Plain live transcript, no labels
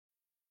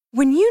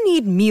When you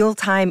need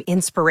mealtime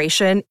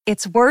inspiration,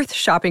 it's worth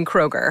shopping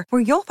Kroger,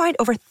 where you'll find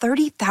over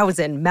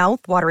 30,000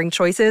 mouth-watering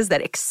choices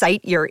that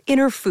excite your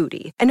inner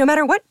foodie. And no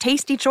matter what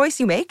tasty choice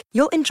you make,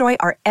 you'll enjoy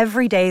our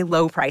everyday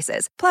low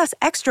prices, plus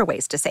extra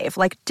ways to save,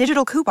 like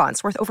digital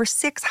coupons worth over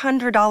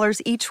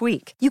 $600 each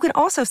week. You can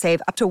also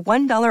save up to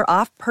 $1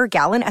 off per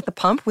gallon at the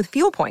pump with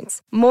fuel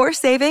points. More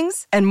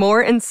savings and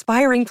more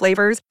inspiring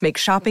flavors make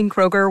shopping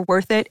Kroger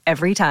worth it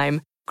every time.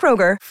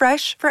 Kroger,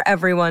 fresh for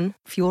everyone.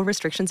 Fuel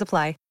restrictions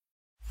apply.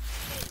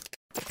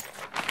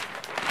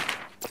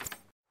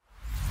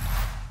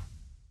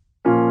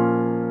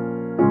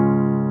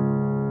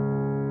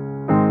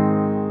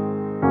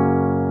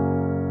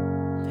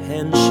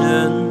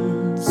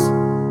 Pensions,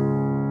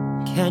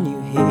 can you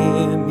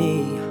hear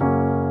me?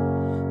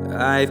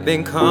 I've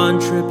been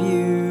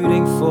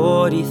contributing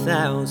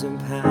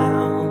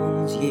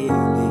 £40,000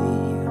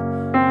 yearly.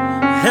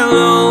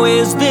 Hello,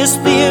 is this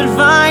the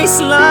advice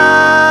line?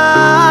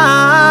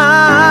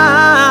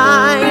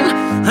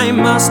 I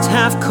must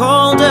have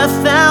called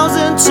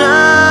 1,000 times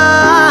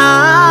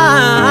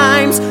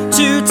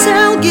to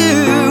tell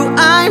you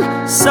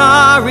I'm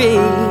sorry.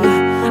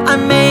 I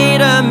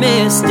made a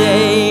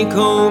mistake,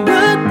 oh,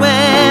 but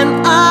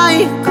when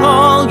I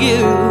call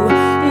you,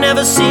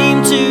 never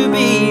seem to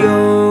be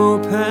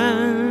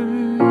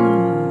open.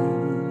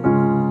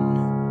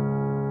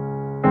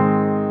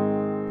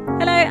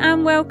 Hello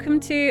and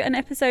welcome to an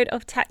episode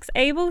of Tax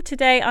Able.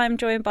 Today I'm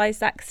joined by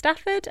Zach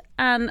Stafford,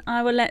 and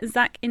I will let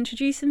Zach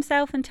introduce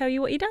himself and tell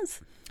you what he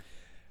does.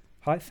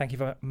 Hi, thank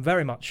you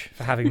very much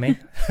for having me.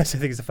 I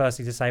think it's the first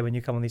thing to say when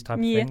you come on these type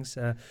of things.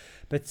 No,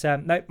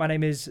 my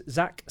name is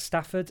Zach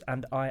Stafford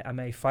and I am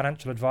a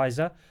financial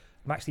advisor.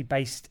 I'm actually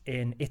based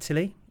in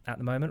Italy at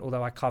the moment,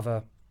 although I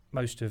cover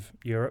most of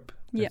Europe,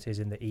 that is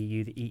in the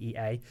EU, the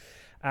EEA.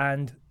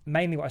 And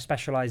mainly what I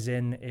specialise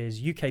in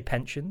is UK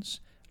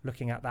pensions,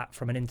 looking at that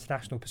from an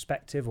international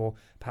perspective, or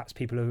perhaps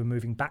people who are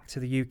moving back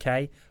to the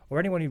UK, or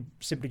anyone who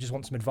simply just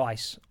wants some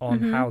advice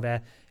on how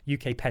their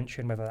UK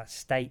pension, whether that's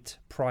state,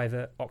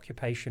 private,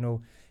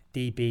 occupational,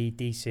 DB,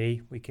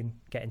 DC, we can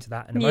get into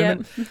that in a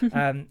moment,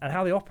 and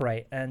how they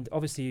operate, and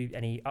obviously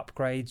any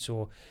upgrades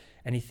or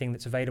anything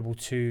that's available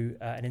to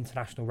an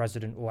international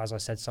resident, or as I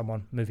said,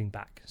 someone moving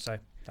back. So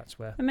that's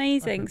where.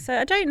 Amazing. So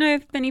I don't know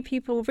if many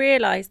people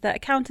realise that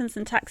accountants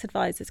and tax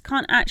advisors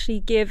can't actually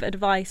give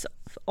advice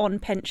on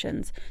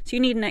pensions. So you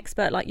need an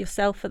expert like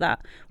yourself for that.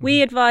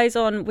 We advise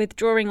on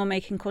withdrawing or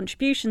making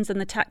contributions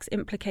and the tax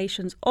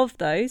implications of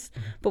those,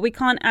 but we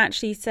can't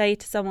actually say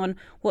to someone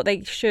what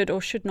they should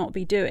or should not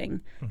be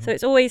doing. So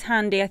it's always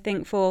handy, I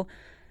think, for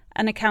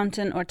an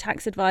accountant or a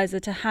tax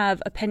advisor to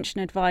have a pension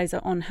advisor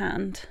on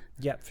hand.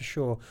 Yeah, for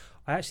sure.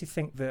 I actually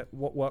think that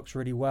what works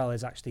really well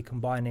is actually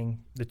combining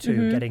the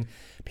two, getting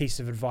a piece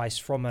of advice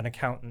from an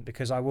accountant,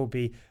 because I will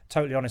be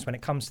totally honest, when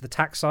it comes to the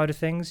tax side of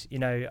things,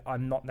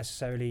 I'm not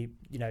necessarily,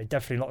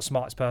 definitely not the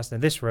smartest person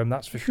in this room,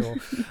 that's for sure.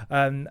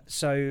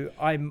 So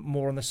I'm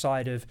more on the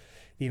side of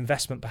the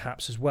investment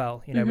perhaps as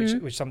well,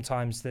 which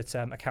sometimes that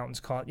accountants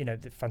can't,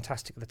 they're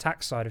fantastic at the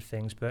tax side of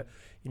things, but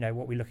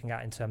what we're looking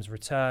at in terms of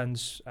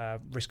returns,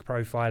 risk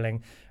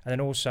profiling, and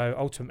then also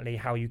ultimately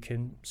how you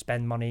can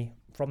spend money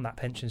from that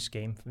pension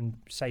scheme and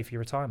save for your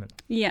retirement.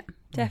 Yeah,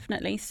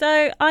 definitely.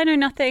 So I know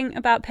nothing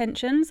about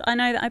pensions. I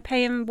know that I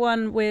pay in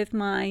one with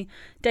my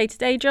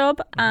day-to-day job,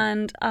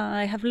 and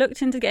I have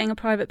looked into getting a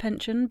private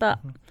pension, but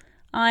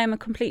I am a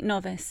complete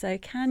novice. So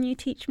can you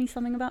teach me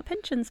something about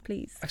pensions,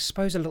 please? I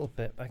suppose a little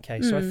bit.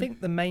 Okay, so I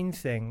think the main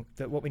thing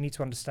that what we need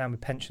to understand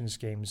with pension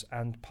schemes,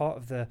 and part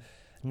of the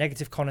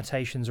negative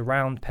connotations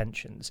around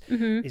pensions,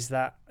 is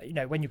that,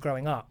 when you're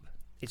growing up,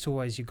 it's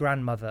always your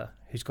grandmother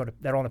who's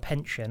they're on a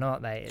pension,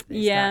 aren't they?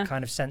 It's that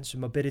kind of sense of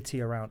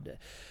mobility around it.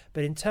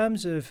 But in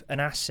terms of an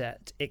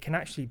asset, it can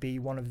actually be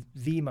one of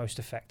the most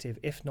effective,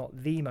 if not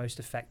the most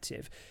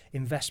effective,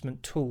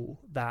 investment tool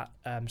that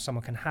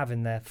someone can have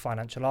in their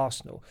financial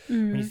arsenal.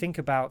 When you think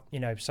about,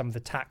 some of the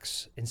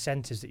tax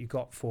incentives that you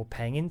got for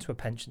paying into a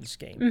pension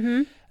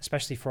scheme,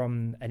 especially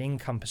from an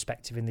income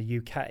perspective in the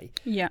UK,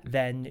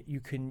 then you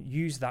can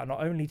use that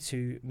not only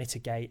to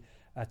mitigate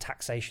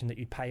taxation that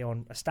you'd pay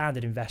on a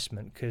standard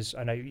investment, because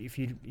I know if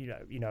you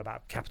know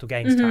about capital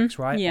gains tax,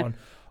 right?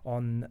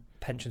 On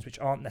pensions which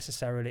aren't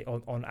necessarily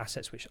on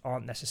assets which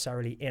aren't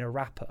necessarily in a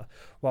wrapper,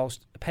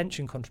 whilst a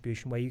pension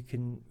contribution where you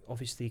can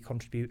obviously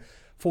contribute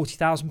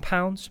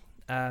 £40,000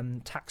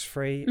 tax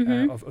free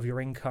of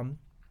your income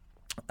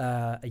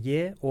a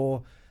year,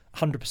 or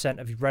 100%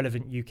 of your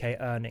relevant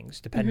UK earnings,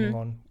 depending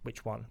on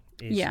which one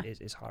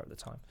is higher at the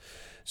time.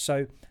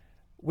 So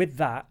with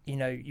that,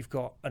 you've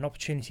got an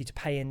opportunity to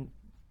pay in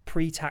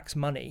pre-tax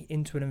money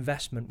into an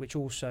investment which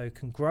also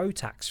can grow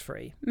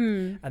tax-free.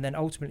 And then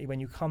ultimately, when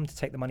you come to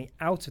take the money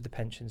out of the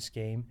pension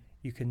scheme,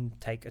 you can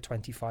take a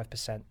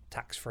 25%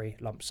 tax-free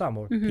lump sum,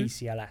 or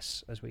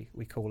PCLS, as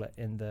we call it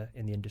in the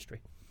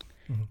industry.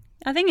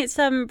 I think it's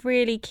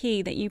really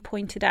key that you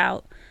pointed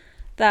out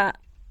that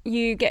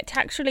you get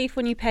tax relief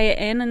when you pay it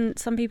in, and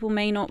some people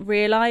may not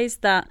realise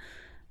that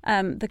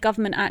the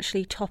government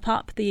actually top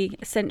up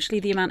essentially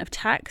the amount of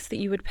tax that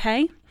you would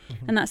pay.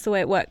 and that's the way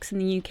it works in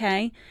the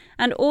UK.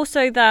 And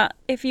also that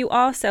if you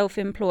are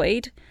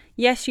self-employed,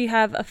 yes, you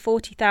have a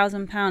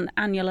 £40,000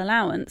 annual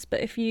allowance,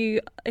 but if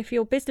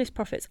your business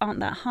profits aren't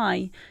that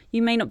high,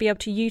 you may not be able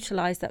to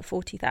utilise that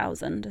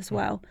 40,000 as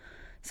well.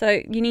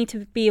 So you need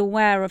to be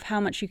aware of how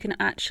much you can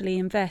actually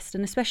invest,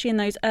 and especially in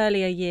those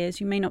earlier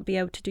years, you may not be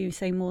able to do,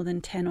 say, more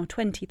than 10 or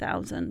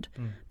 20,000.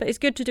 But it's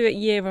good to do it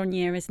year on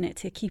year, isn't it,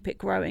 to keep it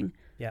growing?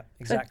 Yeah,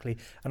 exactly.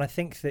 And I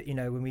think that,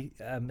 when we,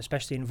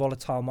 especially in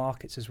volatile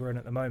markets as we're in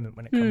at the moment,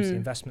 when it comes to the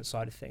investment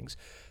side of things,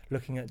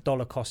 looking at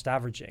dollar cost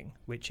averaging,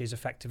 which is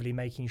effectively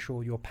making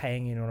sure you're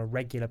paying in on a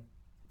regular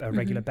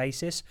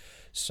basis.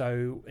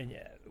 So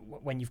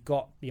when you've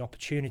got the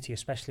opportunity,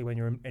 especially when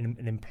you're in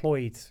an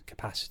employed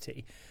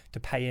capacity, to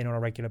pay in on a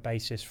regular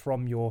basis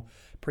from your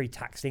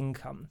pre-tax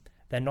income,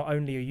 then not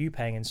only are you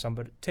paying in some,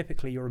 but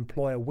typically your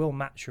employer will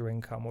match your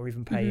income or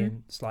even pay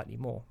in slightly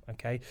more.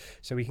 Okay,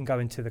 so we can go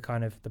into the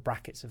kind of the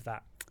brackets of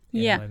that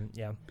in a moment.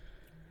 Yeah.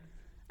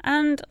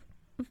 And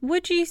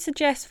would you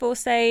suggest for,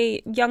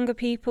 say, younger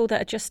people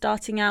that are just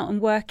starting out and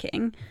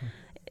working,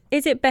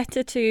 is it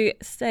better to,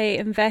 say,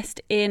 invest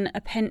in a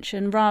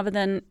pension rather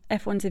than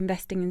everyone's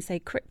investing in, say,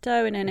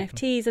 crypto and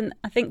NFTs? And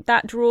I think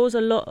that draws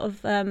a lot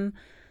of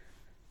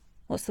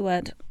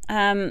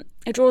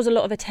it draws a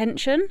lot of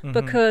attention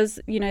because,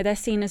 they're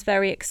seen as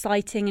very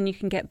exciting and you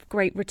can get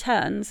great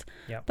returns.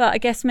 Yep. But I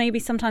guess maybe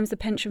sometimes the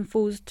pension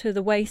falls to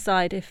the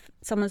wayside if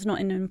someone's not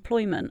in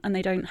employment and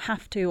they don't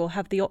have to or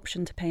have the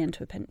option to pay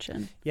into a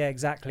pension. Yeah,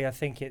 exactly. I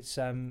think it's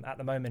at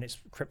the moment it's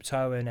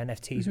crypto and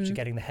NFTs which are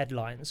getting the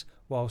headlines,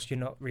 whilst you're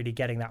not really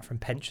getting that from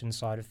pension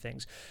side of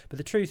things. But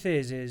the truth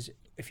is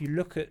if you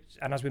look at,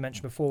 and as we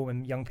mentioned before,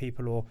 when young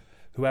people or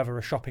whoever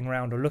are shopping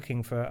around or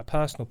looking for a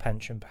personal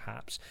pension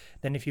perhaps,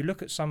 then if you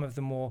look at some of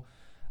the more,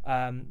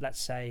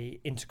 let's say,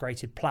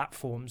 integrated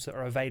platforms that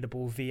are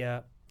available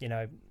via,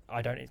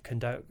 I don't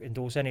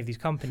endorse any of these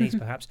companies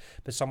perhaps,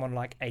 but someone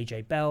like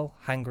AJ Bell,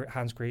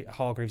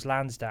 Hargreaves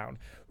Lansdown,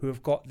 who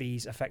have got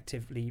these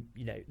effectively,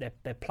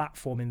 their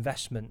platform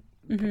investment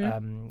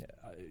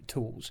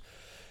tools.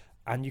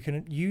 And you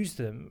can use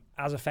them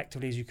as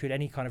effectively as you could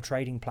any kind of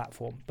trading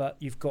platform, but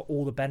you've got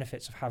all the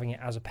benefits of having it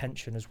as a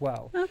pension as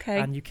well. Okay.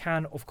 And you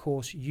can, of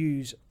course,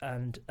 use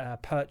and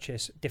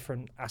purchase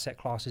different asset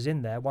classes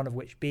in there, one of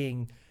which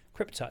being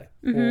crypto,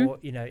 or,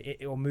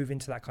 it will move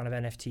into that kind of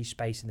NFT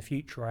space in the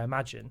future, I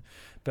imagine.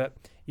 But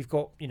you've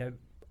got,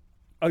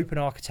 open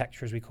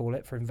architecture, as we call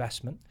it, for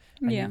investment.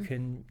 And you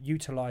can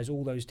utilize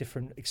all those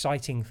different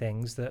exciting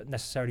things that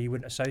necessarily you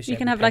wouldn't associate. You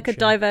can with have pension. like a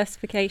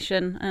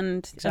diversification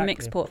and Exactly. a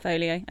mixed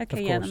portfolio. Okay, Of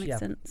course, that makes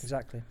sense.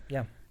 Exactly,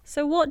 yeah.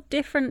 So what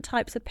different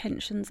types of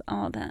pensions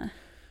are there?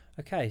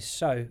 Okay,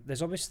 so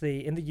there's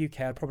obviously, in the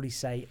UK, I'd probably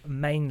say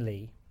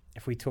mainly,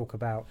 if we talk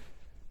about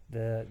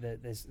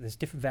there's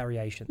different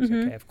variations,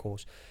 okay, of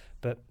course.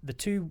 But the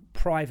two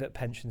private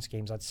pension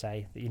schemes, I'd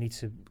say, that you need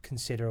to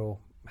consider or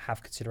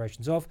have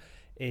considerations of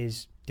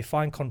is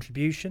defined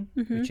contribution,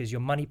 which is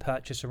your money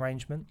purchase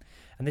arrangement.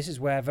 And this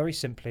is where, very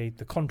simply,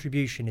 the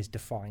contribution is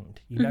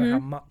defined. You know how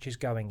much is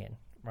going in,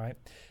 right?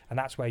 And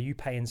that's where you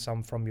pay in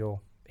some from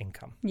your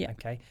income,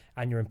 okay?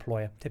 And your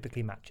employer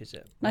typically matches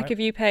it. Like right? if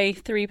you pay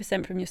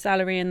 3% from your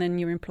salary and then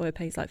your employer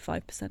pays like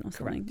 5% or something.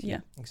 Correct, yeah.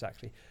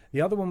 Exactly. The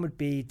other one would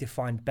be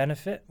defined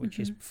benefit, which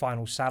is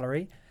final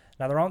salary.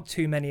 Now, there aren't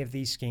too many of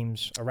these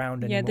schemes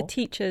around anymore. Yeah, the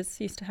teachers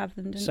used to have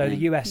them, didn't so they?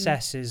 the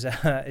USS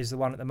is the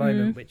one at the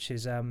moment, which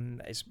is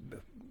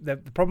the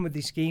problem with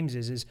these schemes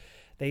is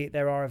they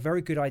are a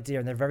very good idea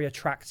and they're very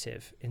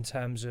attractive in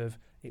terms of,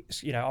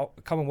 I'll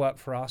come and work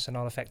for us and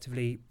I'll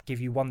effectively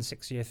give you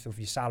 1/60th of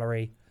your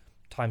salary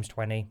times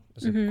 20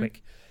 as a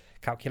quick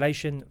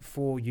calculation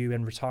for you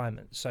in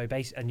retirement. So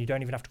and you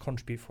don't even have to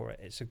contribute for it.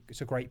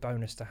 It's a great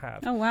bonus to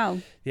have. Oh, wow.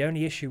 The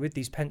only issue with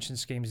these pension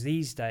schemes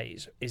these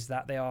days is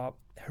that they are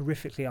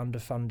horrifically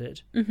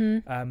underfunded,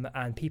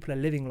 and people are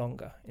living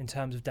longer in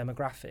terms of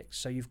demographics.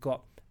 So you've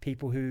got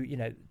people who,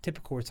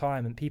 typical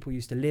retirement, people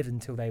used to live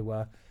until they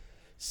were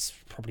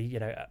probably,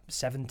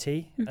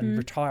 70 and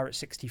retire at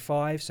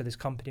 65. So this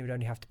company would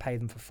only have to pay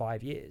them for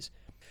 5 years.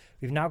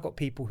 We've now got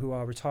people who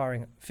are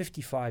retiring at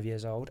 55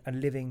 years old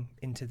and living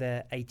into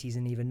their 80s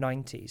and even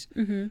 90s.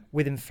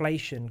 With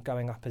inflation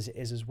going up as it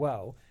is as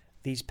well,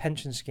 these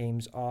pension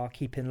schemes are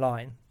keep in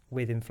line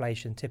with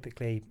inflation,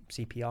 typically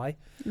CPI.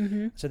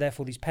 So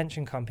therefore, these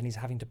pension companies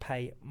are having to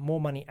pay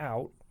more money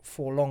out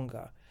for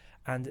longer,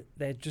 and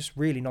they're just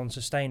really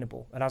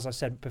non-sustainable. And as I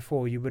said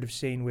before, you would have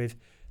seen with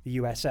the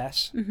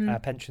USS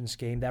pension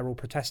scheme, they're all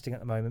protesting at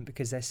the moment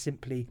because there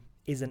simply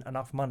isn't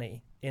enough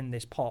money in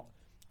this pot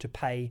to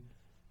pay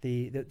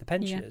the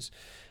pensioners.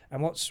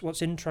 And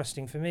what's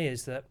interesting for me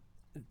is that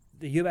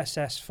the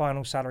USS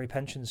final salary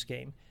pension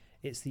scheme,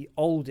 it's the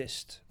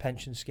oldest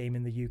pension scheme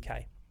in the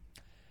UK.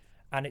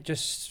 And it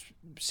just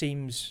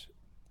seems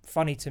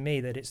funny to me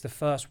that it's the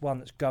first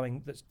one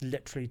that's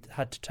literally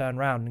had to turn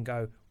around and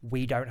go,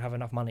 we don't have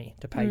enough money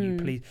to pay you,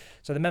 please.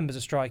 So the members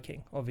are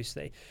striking,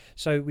 obviously.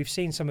 So we've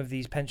seen some of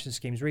these pension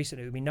schemes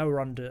recently that we know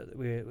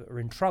we're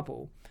in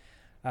trouble.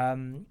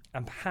 And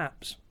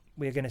perhaps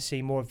we're going to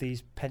see more of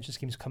these pension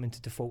schemes come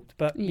into default.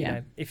 But you Yeah.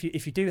 know, if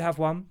you do have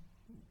one,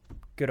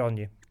 good on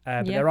you.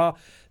 But Yeah. there are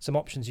some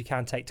options you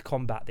can take to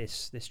combat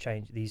this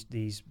change,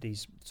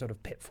 these sort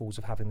of pitfalls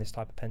of having this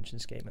type of pension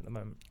scheme at the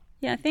moment.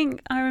 Yeah, I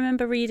think I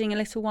remember reading a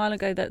little while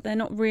ago that they're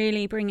not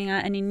really bringing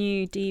out any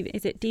new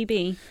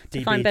DB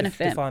defined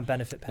benefit. Defined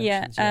benefit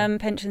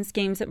pensions. Pension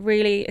schemes that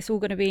really it's all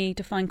going to be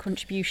defined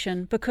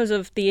contribution because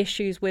of the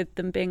issues with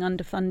them being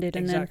underfunded.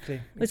 And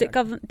exactly.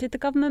 then did the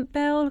government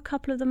bail a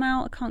couple of them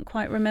out? I can't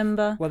quite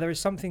remember. Well, there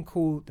is something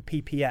called the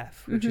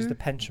PPF, which is Mhm. the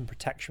Pension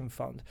Protection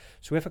Fund.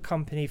 So if a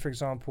company, for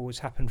example, has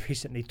happened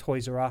recently,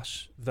 Toys R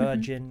Us,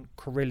 Virgin,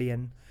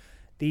 Carillion,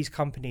 these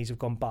companies have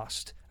gone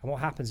bust. And what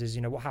happens is,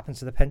 you know, what happens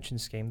to the pension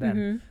scheme then?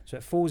 Mhm. So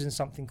it falls in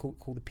something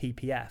called the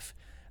PPF.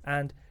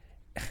 And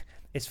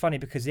it's funny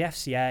because the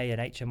FCA and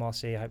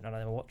HMRC, I hope none of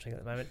them are watching at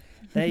the moment,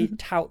 they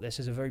tout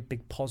this as a very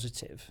big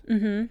positive.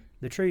 Mhm.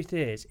 The truth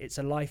is, it's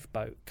a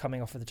lifeboat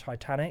coming off of the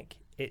Titanic.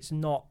 It's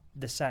not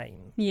the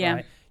same. Yeah.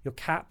 Right? You're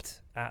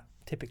capped at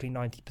typically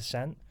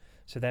 90%.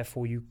 So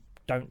therefore, you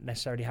don't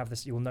necessarily have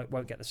this,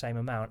 won't get the same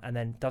amount. And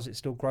then does it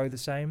still grow the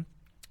same?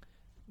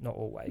 Not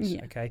always.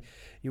 Yeah. Okay.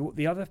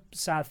 The other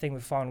sad thing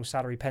with final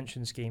salary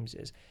pension schemes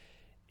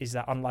is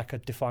that unlike a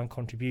defined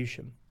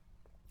contribution,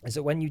 is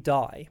that when you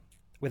die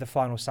with a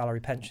final salary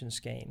pension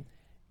scheme,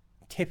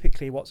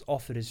 typically what's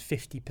offered is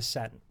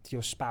 50% to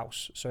your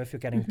spouse. So if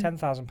you're getting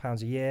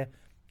 £10,000 a year,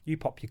 you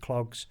pop your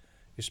clogs,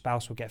 your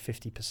spouse will get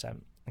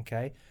 50%.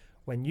 Okay.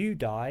 When you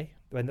die,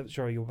 when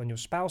your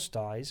spouse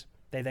dies,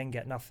 they then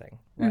get nothing.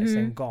 Right. It's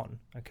then gone.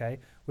 Okay.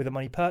 With a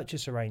money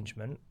purchase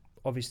arrangement,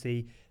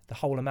 obviously the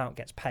whole amount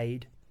gets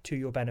paid to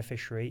your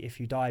beneficiary if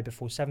you die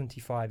before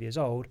 75 years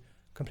old,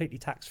 completely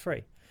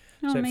tax-free.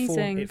 Oh, So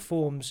amazing. it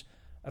forms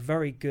a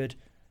very good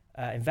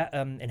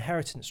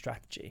inheritance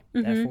strategy.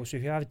 Mhm. Therefore, so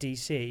if you have a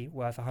DC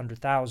worth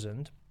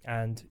 100,000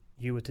 and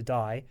you were to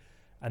die,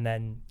 and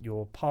then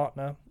your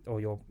partner or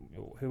your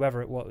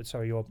whoever it was,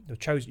 you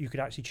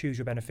could actually choose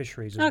your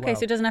beneficiaries as well. Okay,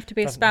 so it doesn't have to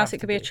be a Doesn't spouse; have it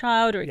to could be a be.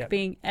 child, or it Yeah, could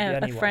be a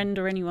anyone. friend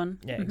or anyone.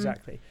 Yeah, Mhm.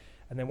 exactly.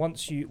 And then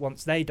once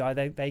they die,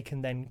 they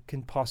can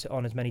pass it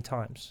on as many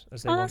times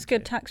as they Oh, want that's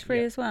good, to. tax free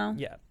Yeah. as well.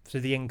 Yeah,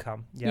 so the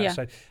income. Yeah. Yeah.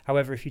 So,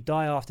 however, if you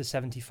die after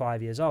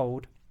 75 years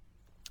old,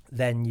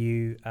 then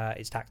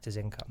it's taxed as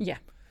income. Yeah,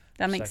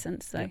 that makes So,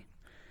 sense though, yeah.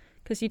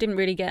 because you didn't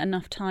really get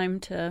enough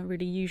time to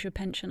really use your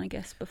pension, I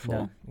guess, before.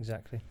 No,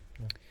 exactly.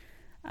 Yeah.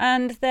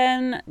 And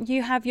then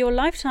you have your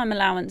lifetime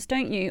allowance,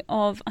 don't you?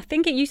 Of I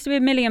think it used to be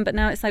 $1 million, but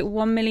now it's like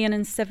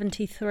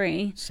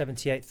 1,073,000.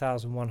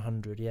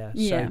 78,100. Yeah.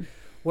 Yeah. So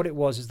what it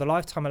was is the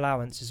lifetime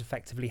allowance is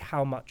effectively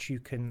how much you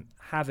can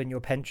have in your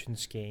pension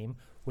scheme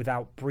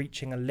without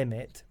breaching a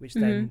limit, which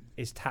then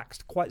is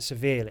taxed quite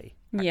severely.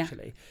 Yeah.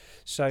 Actually.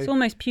 So It's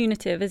almost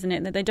punitive, isn't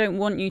it? That they don't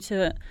want you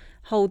to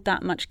hold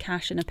that much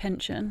cash in a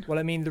pension. well,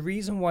 I mean, the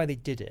reason why they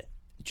did it.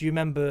 Do you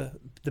remember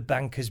the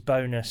banker's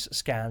bonus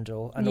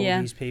scandal and all Yeah.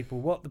 these people?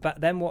 What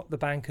the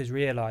bankers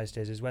realised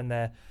is when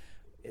their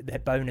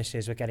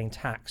bonuses were getting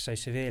taxed so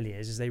severely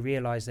is they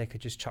realised they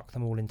could just chuck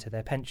them all into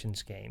their pension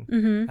scheme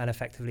and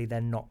effectively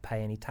then not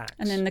pay any tax.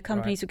 And then the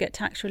companies right? will get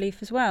tax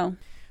relief as well.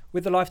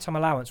 With the lifetime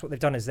allowance, what they've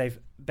done is they've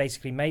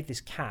basically made this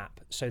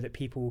cap so that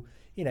people,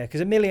 you know, because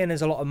 $1 million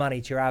is a lot of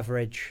money to your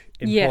average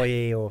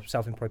employee or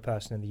self-employed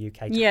person in the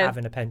UK to have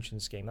in a pension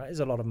scheme. That is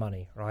a lot of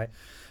money, right?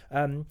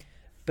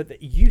 But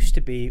it used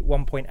to be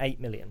 1.8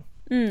 million.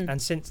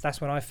 And since that's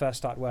when I first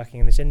started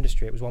working in this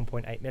industry, it was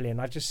 1.8 million.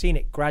 I've just seen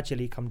it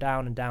gradually come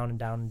down and down and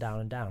down and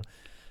down and down.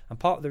 And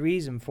part of the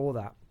reason for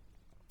that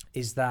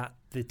is that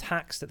the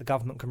tax that the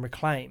government can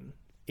reclaim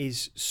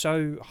is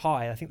so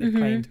high. I think they've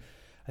claimed,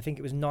 I think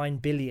it was 9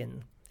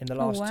 billion in the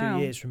last 2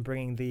 years from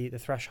bringing the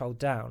threshold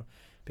down.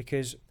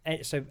 Because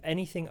so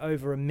anything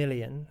over $1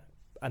 million,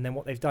 and then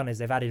what they've done is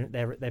they've added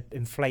their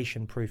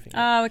inflation proofing.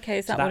 Oh, okay.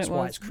 Is that what it was? That's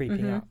why it's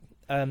creeping up.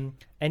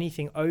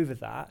 Anything over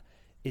that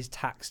is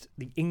taxed.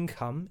 The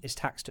income is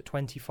taxed at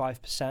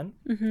 25%,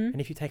 and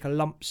if you take a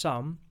lump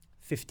sum,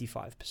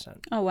 55%.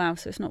 Oh, wow.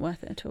 So it's not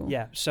worth it at all.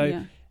 Yeah.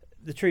 So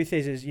the truth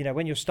is, you know,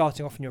 when you're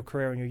starting off in your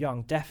career and you're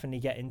young, definitely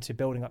get into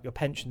building up your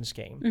pension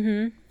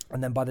scheme.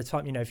 And then by the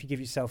time, you know, if you give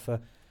yourself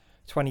a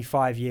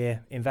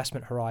 25-year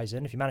investment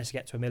horizon, if you manage to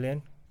get to $1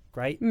 million,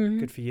 great,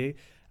 good for you.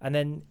 And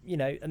then, you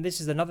know, and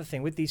this is another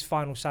thing with these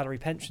final salary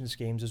pension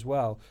schemes as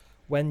well.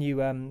 When you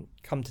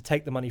come to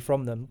take the money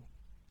from them,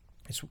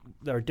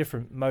 there are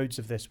different modes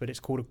of this, but it's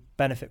called a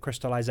benefit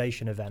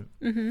crystallization event.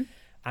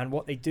 And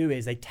what they do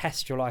is they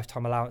test your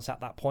lifetime allowance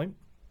at that point,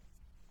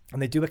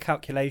 and they do a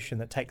calculation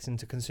that takes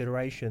into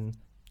consideration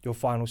your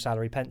final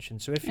salary pension.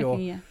 So if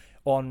you're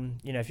on,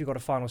 you know, if you've got a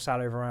final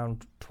salary of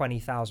around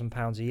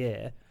 £20,000 a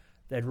year,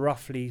 they'd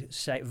roughly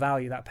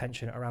value that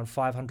pension at around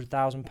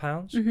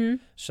 £500,000.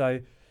 So,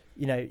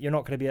 you know, you're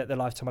not going to be at the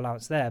lifetime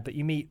allowance there, but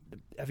you might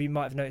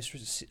have noticed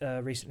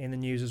recently in the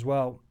news as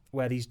well,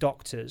 where these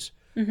doctors,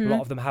 a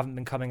lot of them haven't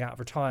been coming out of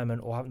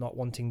retirement or have not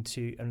wanting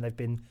to, and they've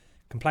been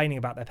complaining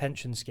about their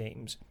pension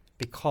schemes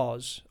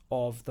because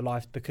of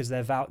because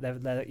they're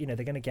you know,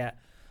 they're going to get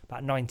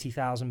about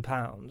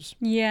 £90,000.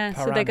 Yeah,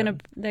 per so annum.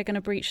 they're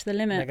gonna breach the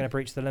limit. They're going to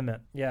breach the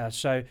limit. Yeah,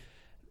 so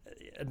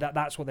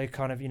that's what they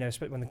kind of, you know,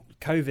 when the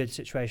COVID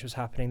situation was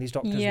happening, these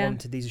doctors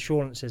wanted these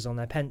assurances on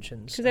their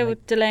pensions. Because they were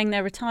delaying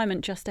their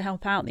retirement just to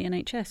help out the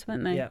NHS,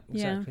 weren't they? Yeah,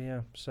 exactly,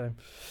 yeah. So,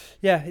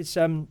 yeah, it's,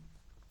 I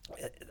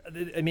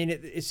mean,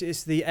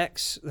 it's the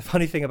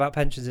funny thing about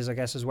pensions is, I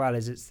guess, as well,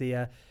 is it's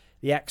the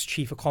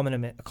ex-chief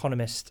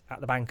economist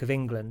at the Bank of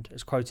England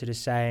is quoted as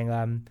saying,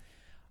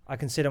 I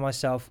consider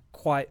myself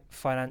quite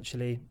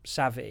financially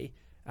savvy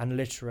and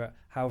literate.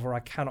 However, I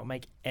cannot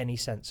make any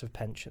sense of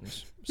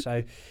pensions.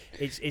 So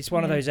it's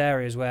one of those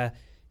areas where,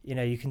 you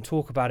know, you can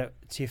talk about it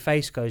till your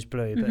face goes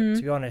blue, but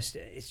to be honest,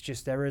 it's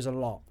just, there is a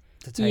lot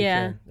to take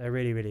in. There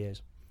really, really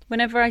is.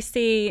 Whenever I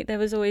see, there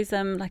was always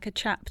like a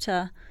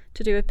chapter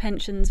to do with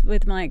pensions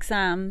with my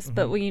exams,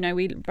 but we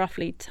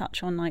roughly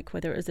touch on like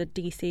whether it was a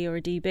DC or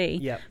a DB.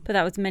 Yeah. But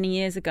that was many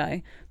years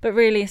ago. But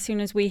really, as soon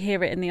as we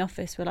hear it in the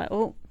office, we're like,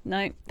 oh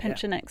no,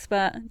 pension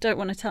expert, don't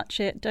want to touch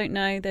it, don't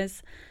know.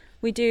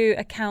 We do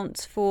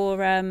accounts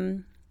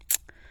for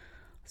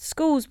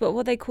schools, but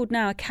what are they called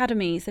now?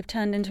 Academies. They've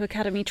turned into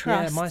academy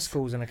trusts. Yeah, my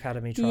school's an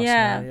academy trust now.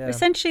 Yeah,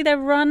 essentially they're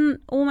run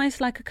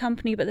almost like a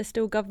company, but they're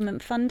still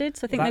government funded.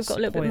 So I think they've got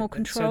a little bit more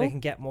control. So they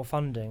can get more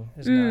funding,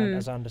 isn't it,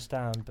 as I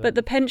understand. But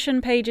the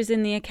pension pages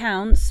in the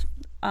accounts,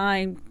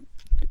 I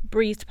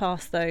breezed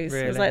past those.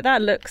 Really? I was like,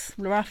 that looks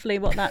roughly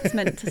what that's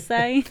meant to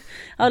say.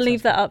 I'll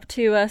leave that up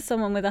to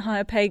someone with a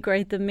higher pay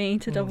grade than me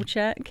to double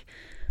check.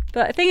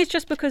 But I think it's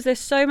just because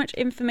there's so much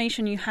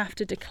information you have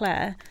to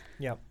declare.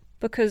 Yeah.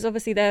 Because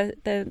obviously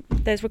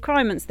there's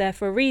requirements there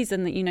for a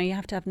reason, that, you know, you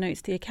have to have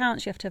notes to the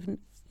accounts, you have to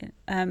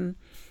have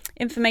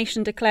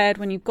information declared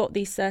when you've got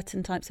these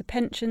certain types of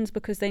pensions,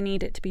 because they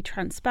need it to be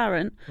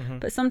transparent.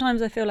 But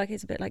sometimes I feel like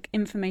it's a bit like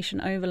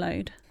information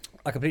overload.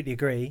 I completely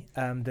agree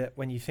that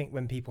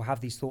when people have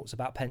these thoughts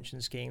about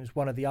pension schemes,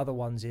 one of the other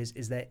ones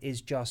is there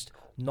is just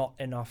not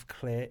enough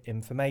clear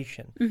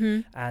information,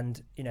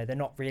 and you know, they're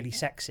not really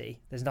sexy.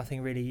 There's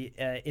nothing really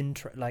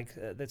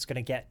that's going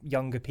to get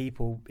younger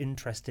people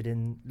interested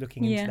in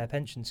looking into their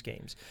pension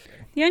schemes.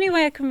 The only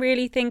way I can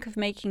really think of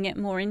making it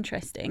more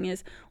interesting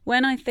is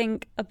when I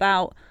think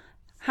about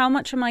how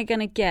much am I going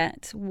to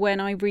get when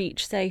I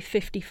reach, say,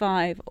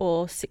 55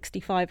 or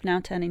 65, now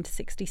turning to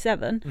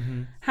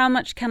 67? How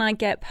much can I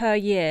get per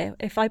year?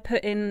 If I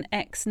put in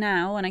X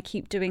now and I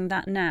keep doing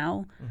that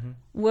now,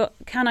 what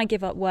can I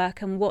give up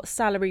work, and what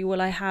salary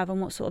will I have,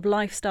 and what sort of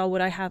lifestyle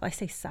would I have? I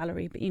say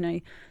salary, but, you know,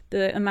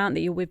 the amount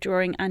that you're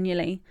withdrawing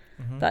annually,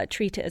 but I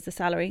treat it as a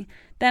salary.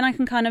 Then I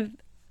can kind of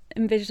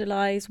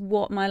visualize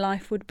what my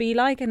life would be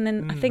like. And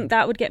then I think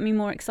that would get me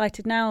more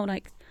excited now,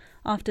 like,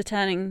 after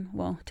turning,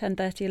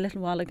 10:30 a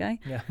little while ago.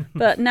 Yeah.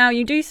 But now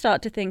you do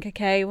start to think,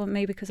 okay, well,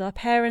 maybe because our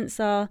parents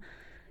are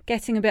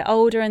getting a bit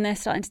older and they're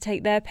starting to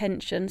take their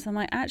pensions, I'm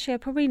like, actually, I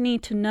probably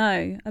need to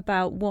know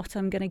about what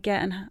I'm going to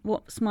get and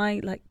what's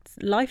my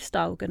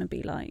lifestyle going to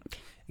be like.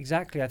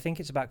 Exactly. I think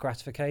it's about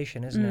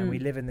gratification, isn't it? We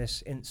live in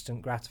this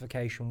instant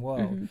gratification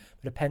world,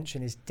 but a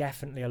pension is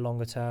definitely a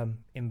longer term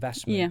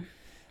investment. Yeah.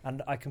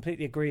 And I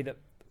completely agree that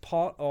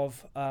part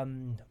of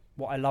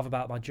what I love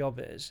about my job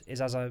is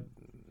as I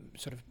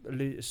sort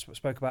of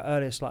spoke about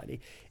earlier slightly,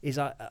 is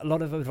a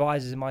lot of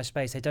advisors in my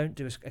space, they don't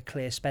do a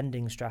clear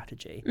spending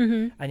strategy.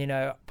 And, you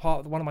know,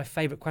 one of my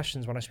favourite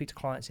questions when I speak to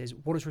clients is,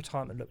 what does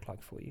retirement look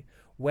like for you?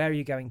 Where are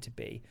you going to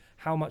be?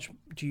 How much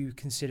do you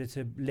consider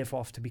to live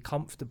off to be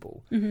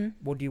comfortable?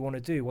 What do you want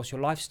to do? What's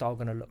your lifestyle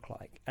going to look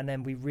like? And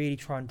then we really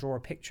try and draw a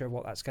picture of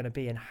what that's going to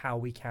be and how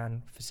we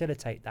can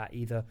facilitate that,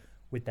 either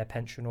with their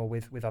pension or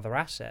with other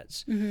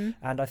assets.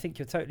 And I think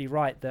you're totally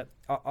right that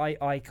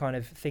I kind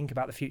of think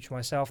about the future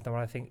myself now,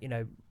 and I think, you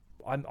know,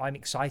 I'm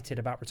excited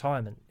about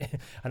retirement,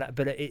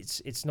 but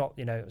it's not,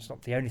 you know, it's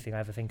not the only thing I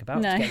ever think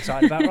about to get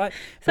excited about, right?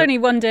 It's only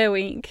one day a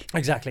week.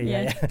 Exactly,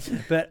 yeah.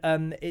 But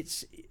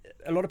it's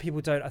a lot of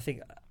people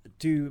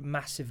do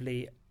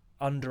massively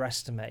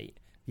underestimate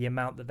the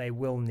amount that they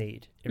will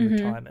need in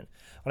retirement.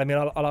 Well, I mean,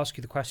 I'll ask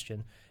you the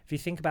question. If you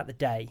think about the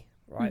day,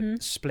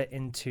 right, split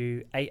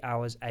into 8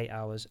 hours, 8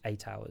 hours,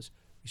 8 hours.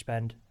 You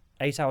spend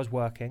 8 hours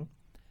working,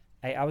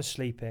 8 hours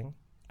sleeping,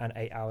 and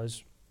 8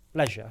 hours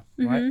leisure,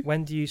 right?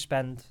 When do you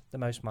spend the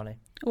most money?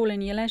 All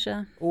in your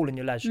leisure. All in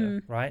your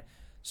leisure, right?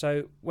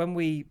 So when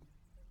we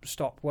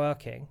stop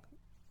working,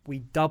 we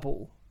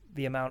double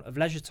the amount of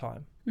leisure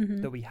time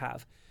that we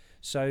have.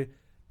 So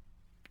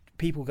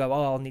people go,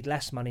 oh, I'll need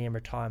less money in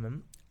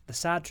retirement. The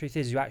sad truth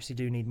is you actually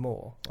do need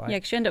more, right? Yeah,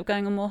 because you end up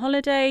going on more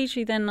holidays.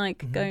 You then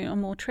go on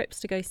more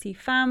trips to go see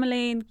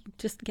family, and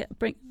just get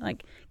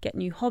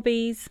new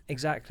hobbies.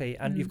 Exactly,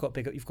 and you've got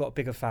a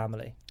bigger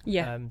family.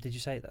 Yeah. Did you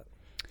say that?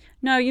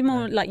 No, you're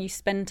more like you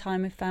spend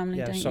time with family,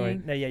 don't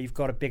you? No, you've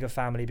got a bigger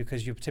family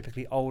because you're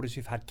typically older, so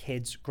you've had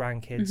kids,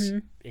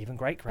 grandkids, even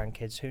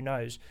great-grandkids, who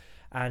knows?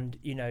 And,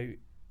 you know,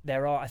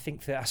 there are, I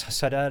think that, as I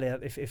said earlier,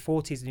 if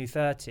 40 is the new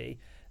 30,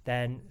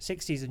 then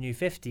 60 is the new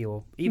 50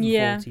 or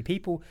even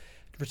 40.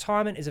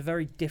 Retirement is a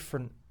very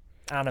different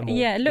animal.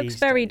 Yeah, it looks these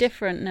very days.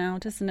 different now,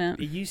 doesn't it?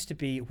 It used to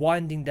be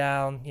winding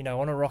down,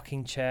 on a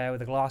rocking chair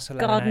with a glass of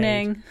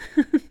lemonade.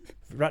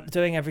 Gardening.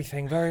 Doing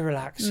everything very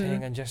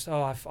relaxing and just,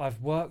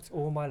 I've worked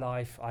all my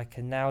life. I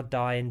can now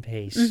die in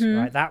peace,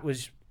 right? That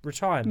was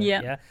retirement,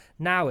 yeah?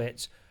 Now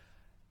it's,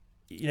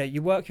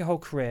 you work your whole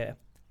career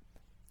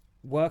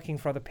working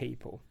for other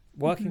people,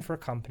 working for a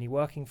company,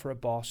 working for a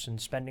boss, and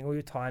spending all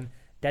your time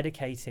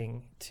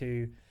dedicating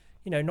to,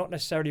 not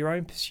necessarily your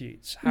own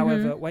pursuits.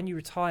 However, when you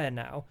retire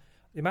now,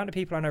 the amount of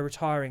people I know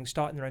retiring,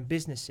 starting their own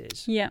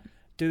businesses,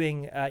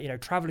 doing,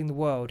 traveling the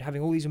world,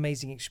 having all these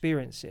amazing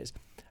experiences.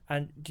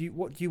 And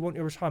what do you want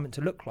your retirement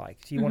to look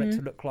like? Do you want it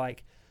to look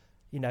like,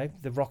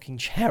 the rocking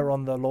chair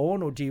on the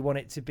lawn, or do you want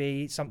it to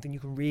be something you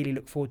can really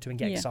look forward to and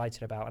get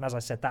excited about? And as I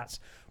said, that's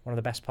one of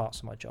the best parts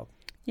of my job.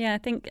 Yeah, I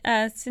think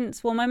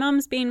my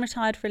mum's been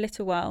retired for a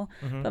little while,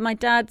 but my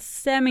dad's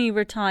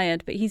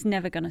semi-retired, but he's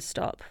never going to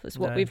stop, is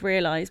what we've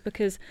realised,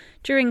 because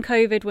during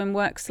COVID, when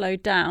work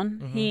slowed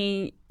down,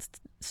 he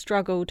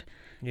struggled.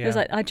 Yeah.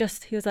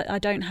 He was like, I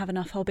don't have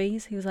enough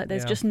hobbies. He was like,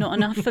 there's just not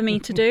enough for me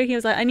to do. He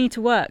was like, I need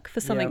to work for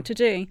something to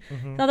do.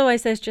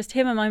 Otherwise, there's just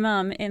him and my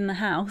mum in the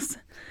house.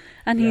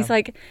 And he's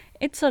like,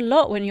 it's a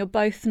lot when you're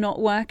both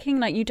not working.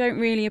 Like, you don't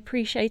really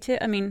appreciate it.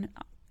 I mean,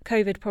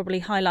 COVID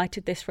probably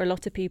highlighted this for a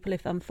lot of people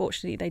if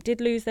unfortunately they did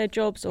lose their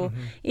jobs or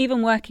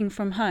even working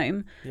from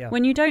home.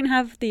 When you don't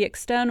have the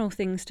external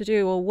things to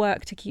do or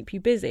work to keep you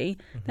busy,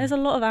 there's a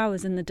lot of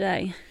hours in the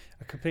day.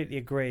 I completely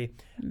agree.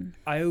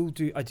 I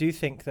do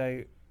think,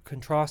 though,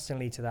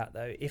 contrastingly to that,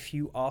 though, if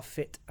you are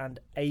fit and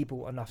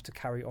able enough to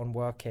carry on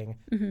working,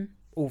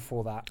 all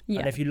for that.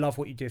 And if you love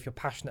what you do, if you're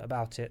passionate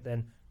about it,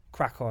 then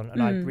crack on.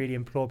 And I really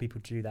implore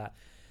people to do that.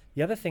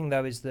 The other thing,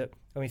 though, is that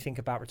when we think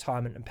about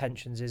retirement and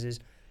pensions is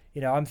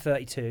I'm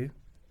 32,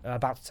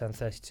 about to turn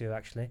 32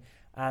 actually,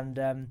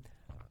 and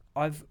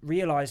I've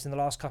realised in the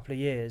last couple of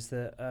years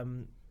that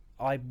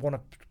I want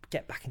to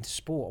get back into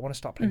sport. I want to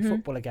start playing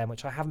football again,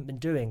 which I haven't been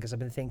doing because I've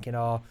been thinking,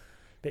 a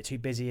bit too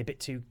busy, a bit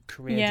too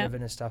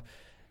career-driven and stuff.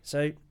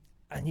 So,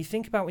 and you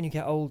think about when you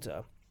get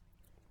older,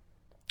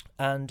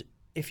 and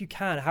if you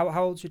can, how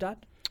old's your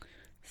dad?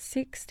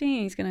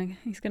 60. He's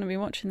gonna be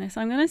watching this.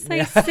 I'm gonna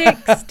say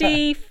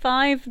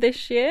 65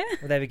 this year.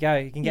 Well, there we go.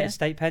 You can get a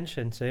state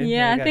pension soon.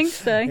 Yeah, I think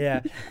so.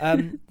 Yeah.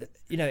 And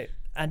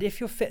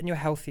if you're fit and you're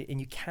healthy and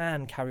you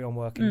can carry on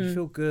working, you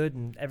feel good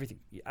and everything,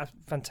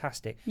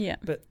 fantastic. Yeah.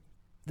 But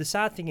the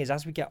sad thing is,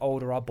 as we get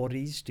older, our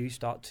bodies do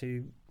start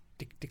to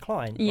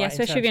decline. Yeah, right,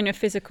 especially if you're in a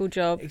physical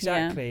job.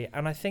 Exactly. Yeah.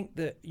 And I think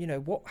that,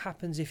 what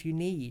happens if you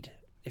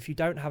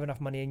don't have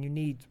enough money and you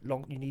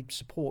need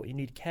support, you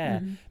need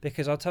care,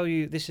 because I'll tell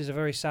you, this is a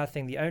very sad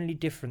thing. The only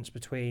difference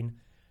between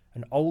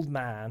an old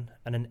man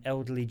and an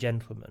elderly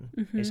gentleman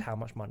is how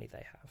much money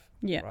they have.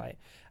 Yeah. Right.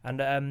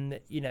 And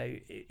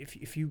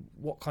if you,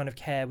 what kind of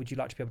care would you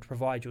like to be able to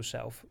provide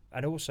yourself,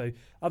 and also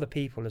other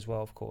people as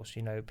well? Of course,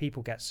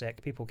 people get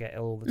sick, people get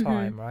ill all the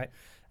time, right?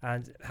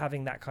 And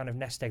having that kind of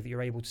nest egg that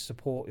you're able to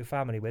support your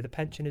family with, a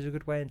pension is a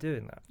good way of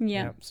doing that.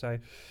 Yeah. So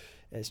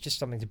it's just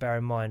something to bear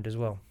in mind as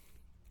well.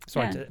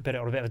 Sorry to put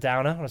it on a bit of a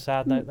downer, on a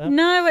sad note there.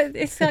 No,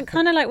 it's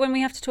kind of like when we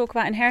have to talk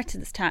about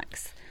inheritance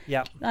tax.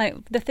 Yeah. Like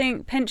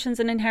pensions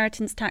and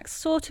inheritance tax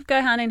sort of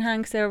go hand in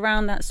hand because they're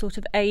around that sort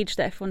of age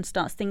that everyone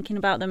starts thinking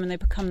about them and they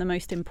become the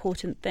most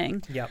important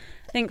thing. Yeah.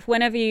 I think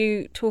whenever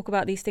you talk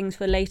about these things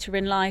for later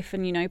in life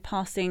and,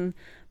 passing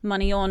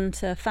money on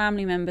to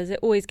family members, it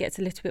always gets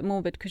a little bit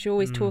morbid because you're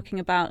always talking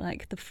about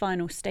like the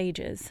final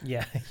stages.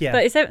 Yeah. Yeah.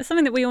 But it's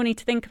something that we all need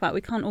to think about.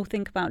 We can't all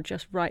think about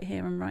just right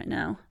here and right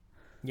now.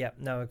 Yeah,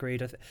 no,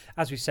 agreed.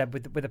 As we said,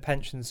 with the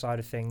pension side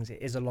of things, it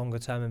is a longer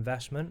term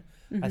investment.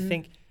 I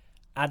think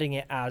adding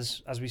it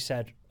as we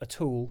said, a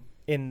tool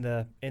in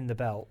the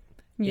belt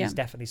is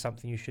definitely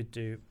something you should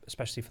do,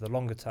 especially for the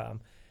longer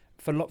term.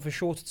 For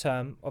shorter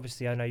term,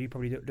 obviously, I know you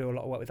probably do a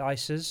lot of work with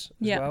ISAs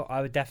as well.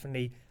 I would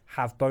definitely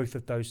have both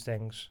of those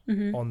things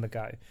on the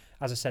go.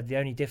 As I said, the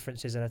only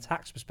difference is in a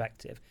tax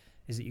perspective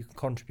is that you can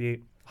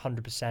contribute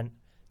 100%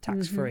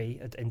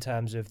 tax-free in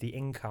terms of the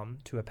income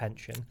to a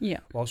pension. Yeah.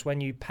 Whilst when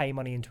you pay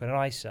money into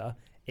an ISA,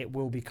 it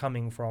will be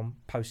coming from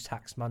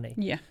post-tax money.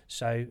 Yeah.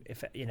 So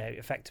if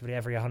effectively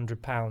every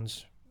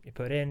 £100 you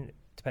put in,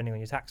 depending on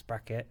your tax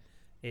bracket,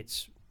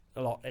 it's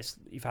a lot.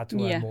 You've had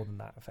to earn more than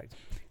that, effectively.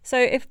 So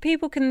if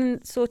people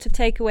can sort of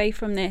take away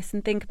from this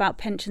and think about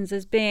pensions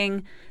as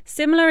being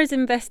similar as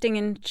investing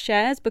in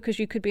shares, because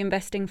you could be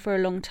investing for a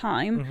long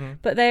time,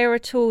 but they are a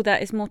tool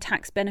that is more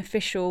tax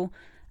beneficial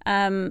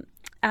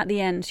at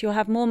the end. So you'll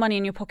have more money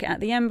in your pocket at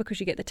the end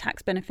because you get the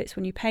tax benefits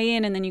when you pay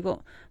in, and then you've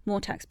got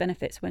more tax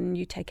benefits when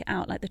you take it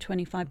out, like the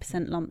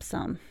 25% lump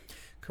sum.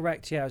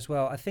 Correct, yeah, as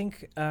well. I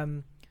think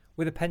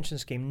with a pension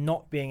scheme,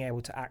 not being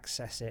able to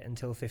access it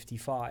until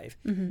 55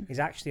 is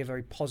actually a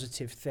very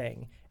positive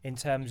thing in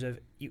terms of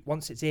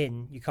once it's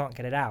in, you can't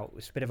get it out.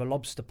 It's a bit of a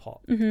lobster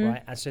pot,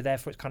 right? And so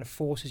therefore it kind of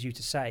forces you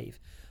to save.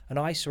 An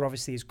ISA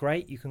obviously is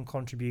great. You can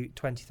contribute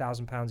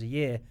 £20,000 a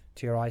year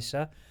to your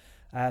ISA.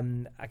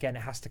 Again,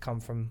 it has to come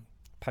from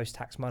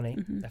post-tax money,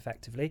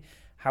 effectively.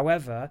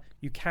 However,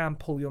 you can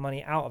pull your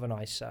money out of an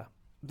ISA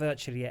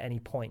virtually at any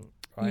point,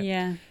 right?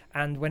 Yeah.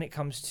 And when it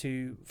comes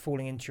to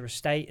falling into your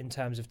estate in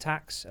terms of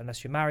tax,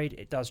 unless you're married,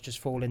 it does just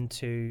fall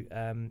into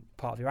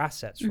part of your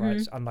assets, right?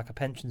 It's unlike a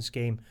pension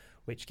scheme,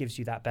 which gives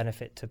you that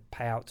benefit to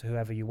pay out to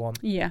whoever you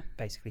want,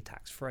 basically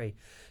tax-free.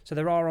 So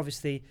there are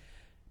obviously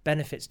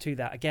benefits to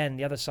that. Again,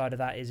 the other side of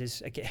that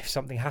is again, if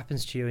something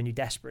happens to you and you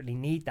desperately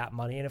need that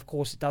money, and of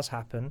course it does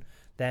happen,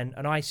 then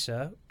an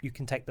ISA you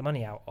can take the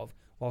money out of,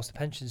 whilst the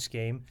pension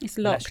scheme, it's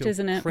locked,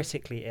 isn't it?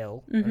 Critically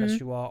ill, unless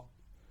you are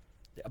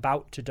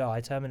about to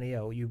die, terminally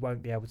ill, you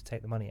won't be able to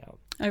take the money out.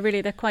 Oh,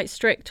 really? They're quite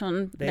strict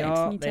on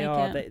letting you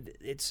take it.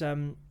 It's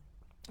and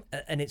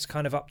it's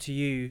kind of up to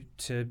you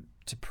to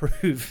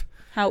prove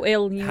how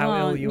ill you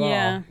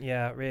are.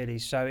 Yeah, really.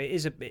 So it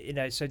is a bit, you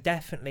know. So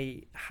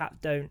definitely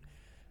don't.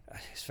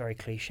 It's very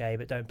cliche,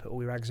 but don't put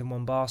all your eggs in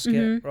one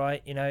basket,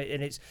 right? You know,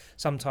 and it's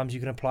sometimes you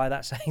can apply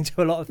that saying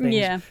to a lot of things.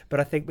 Yeah. But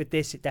I think with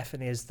this, it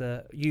definitely is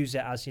use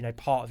it as, you know,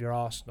 part of your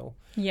arsenal.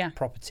 Yeah.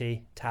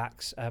 Property,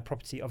 tax,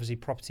 property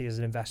as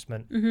an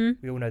investment.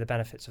 We all know the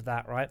benefits of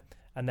that, right?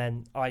 And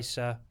then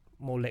ISA,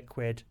 more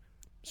liquid,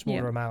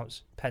 smaller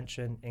amounts,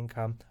 pension,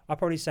 income. I'd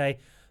probably say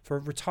for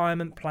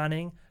retirement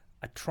planning,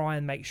 I try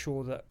and make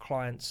sure that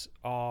clients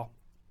are,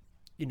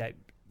 you know,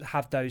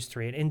 have those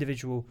three: an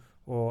individual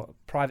or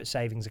private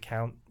savings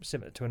account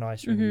similar to an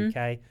ISA in the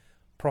UK,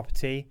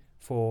 property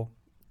for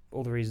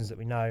all the reasons that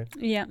we know,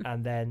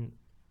 and then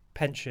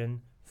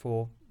pension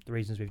for the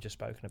reasons we've just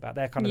spoken about.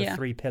 They're kind of the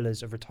three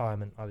pillars of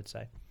retirement, I would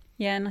say.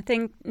 Yeah, and I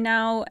think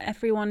now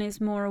everyone is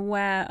more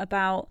aware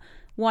about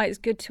why it's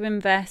good to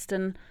invest,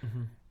 and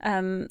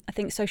I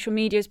think social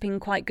media has been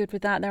quite good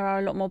with that. There are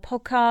a lot more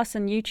podcasts,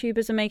 and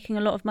YouTubers are making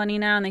a lot of money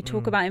now, and they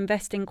talk about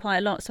investing quite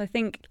a lot. So I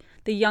think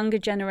the younger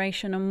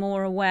generation are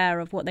more aware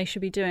of what they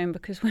should be doing,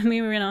 because when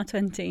we were in our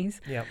 20s,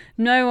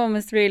 no one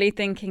was really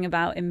thinking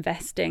about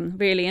investing,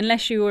 really,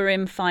 unless you were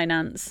in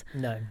finance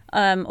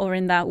or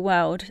in that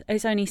world.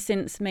 It's only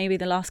since maybe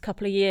the last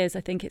couple of years,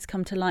 I think it's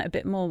come to light a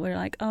bit more. We're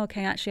like, oh,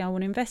 okay, actually, I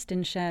want to invest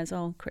in shares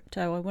or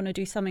crypto. I want to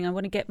do something. I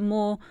want to get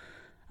more.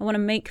 I want to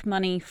make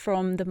money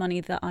from the money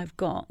that I've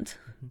got.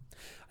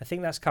 I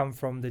think that's come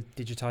from the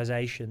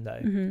digitization,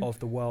 though, of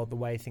the world, the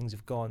way things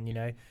have gone. You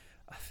know,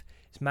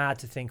 it's mad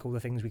to think all the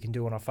things we can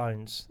do on our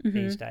phones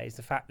these days.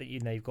 The fact that, you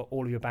know, you've got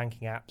all of your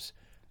banking apps,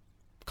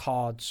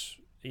 cards,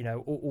 you know,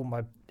 all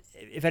my.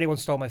 If anyone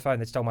stole my phone,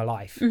 they'd stole my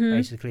life,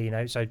 basically. You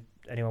know, so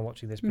anyone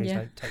watching this, please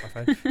don't take my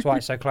phone. That's why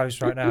it's so close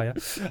right now.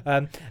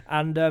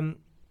 Yeah,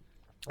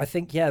 I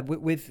think,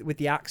 with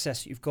the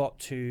access you've got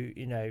to,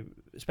 you know,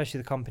 especially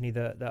the company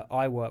that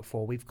I work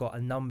for, we've got a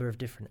number of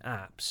different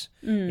apps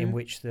in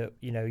which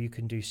you know, you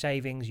can do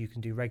savings, you can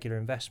do regular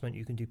investment,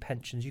 you can do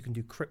pensions, you can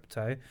do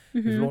crypto.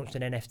 We've launched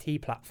an NFT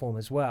platform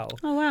as well.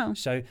 Oh, wow.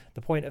 So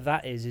the point of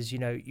that is, you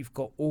know, you've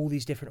got all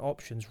these different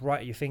options right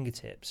at your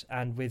fingertips,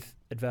 and with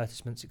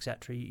advertisements,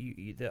 etc.,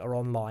 that are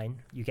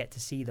online, you get to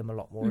see them a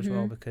lot more as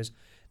well, because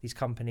these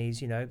companies,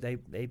 you know,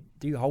 they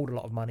do hold a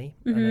lot of money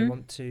and they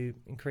want to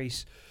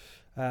increase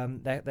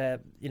their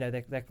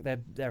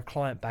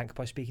client bank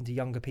by speaking to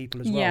younger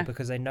people as well,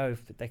 because they know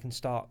if they can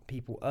start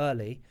people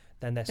early,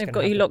 then they've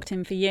got you locked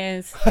in for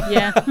years.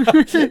 Yeah.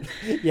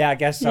 I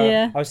guess so.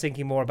 I was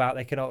thinking more about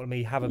they can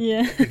ultimately have a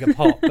bigger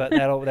pot, but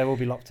they will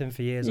be locked in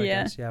for years, I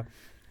guess.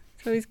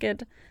 It's always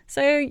good.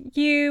 So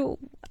you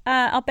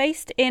are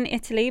based in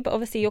Italy, but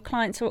obviously your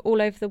clients are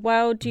all over the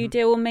world. Do you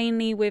deal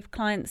mainly with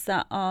clients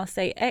that are,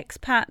 say,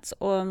 expats,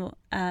 or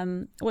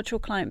what's your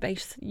client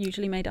base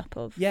usually made up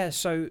of? Yeah,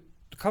 so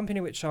the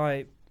company which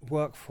I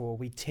work for,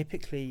 we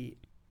typically,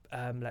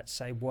 let's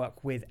say,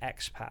 work with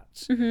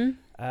expats.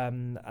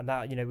 And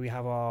that, you know, we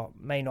have our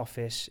main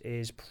office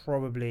is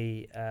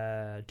probably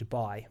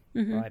Dubai,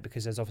 right?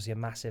 Because there's obviously a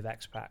massive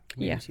expat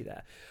community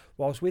there.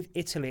 Whilst with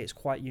Italy, it's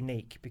quite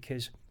unique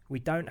because we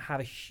don't have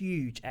a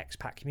huge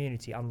expat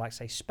community, unlike,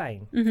 say,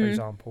 Spain, for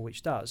example,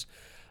 which does.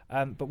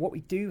 But what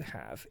we do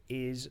have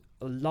is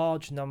a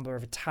large number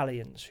of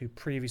Italians who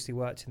previously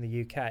worked in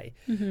the UK.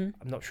 I'm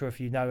not sure if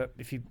you know,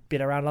 if you've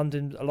been around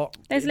London a lot.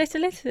 There's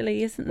Little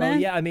Italy, isn't there? Well,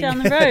 yeah, I mean, down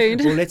the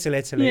road. Well, Little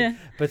Italy.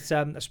 But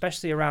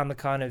especially around the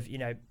kind of, you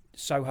know,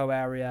 Soho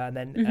area, and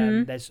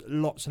then there's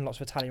lots and lots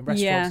of Italian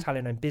restaurants,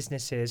 Italian-owned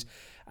businesses.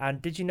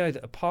 And did you know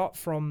that apart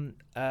from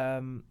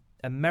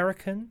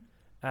American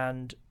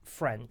and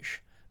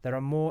French, there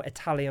are more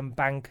Italian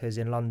bankers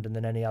in London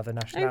than any other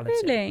nationality?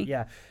 Oh, really?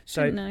 Yeah.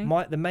 So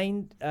the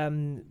main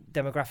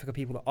demographic of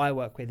people that I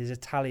work with is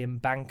Italian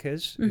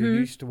bankers who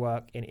used to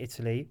work in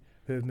Italy,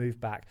 who have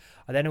moved back.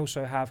 I then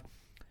also have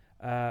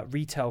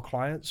retail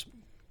clients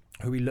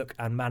who we look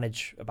and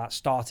manage about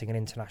starting an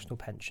international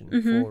pension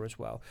for as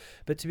well.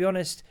 But to be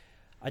honest,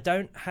 I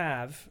don't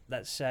have,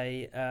 let's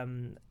say, a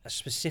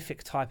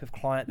specific type of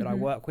client that I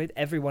work with.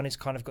 Everyone has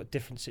kind of got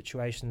different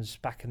situations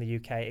back in the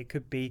UK. It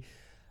could be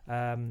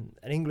an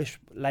English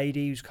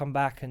lady who's come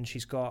back and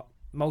she's got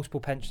multiple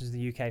pensions in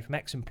the UK from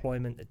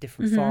ex-employment at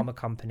different pharma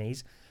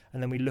companies,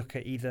 and then we look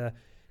at either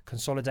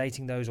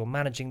consolidating those or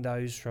managing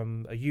those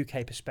from a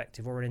UK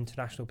perspective or an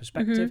international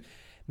perspective.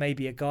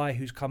 Maybe a guy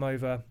who's come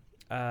over,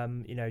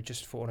 you know,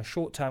 just on a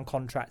short-term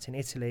contract in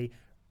Italy,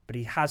 but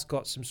he has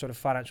got some sort of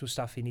financial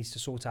stuff he needs to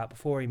sort out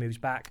before he moves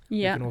back,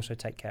 Yeah. we can also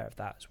take care of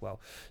that as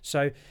well.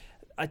 So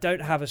I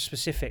don't have a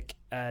specific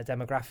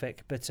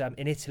demographic, but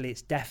in Italy,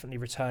 it's definitely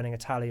returning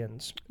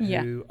Italians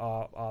who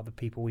are the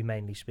people we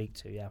mainly speak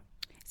to, yeah.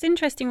 It's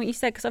interesting what you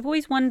said, because I've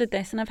always wondered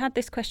this, and I've had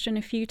this question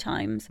a few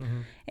times,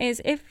 is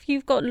if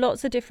you've got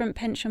lots of different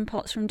pension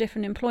pots from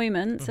different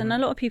employments, and a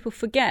lot of people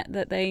forget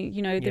that they,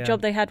 the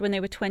job they had when they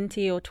were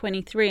 20 or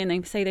 23, and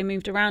they say they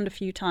moved around a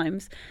few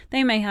times,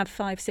 they may have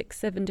 5, 6,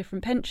 7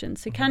 different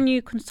pensions. So can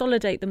you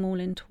consolidate them all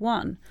into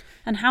one?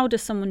 And how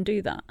does someone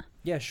do that?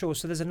 Yeah, sure.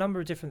 So there's a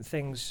number of different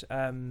things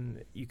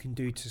you can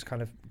do to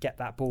kind of get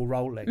that ball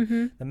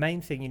rolling. The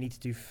main thing you need to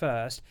do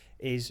first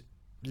is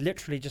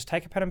literally just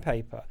take a pen and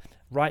paper,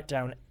 write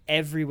down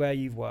everywhere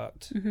you've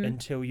worked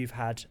until you've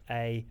had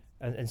and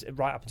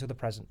right up until the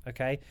present,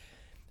 okay?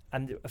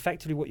 And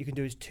effectively what you can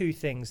do is 2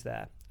 things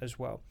there as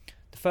well.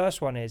 The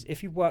first one is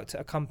if you've worked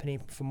at a company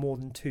for more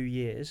than 2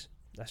 years,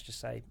 let's just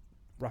say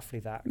roughly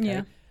that,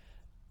 okay?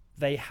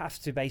 They have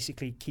to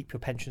basically keep your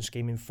pension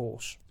scheme in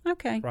force.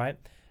 Okay. Right?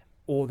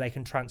 Or they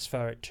can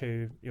transfer it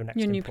to your next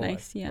new employer,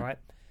 place, yeah. Right?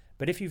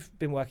 But if you've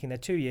been working there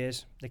 2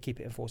 years, they keep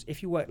it in force.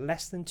 If you work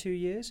less than 2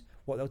 years,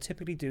 what they'll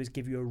typically do is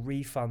give you a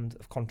refund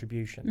of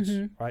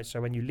contributions, right?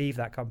 So when you leave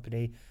that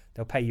company,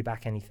 they'll pay you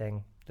back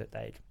anything that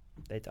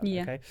they'd done,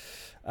 okay?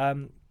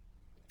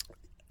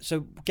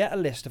 So get a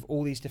list of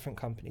all these different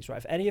companies, right?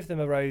 If any of them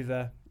are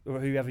over,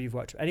 or whoever you've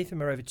worked with, any of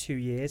them are over 2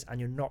 years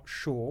and you're not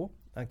sure,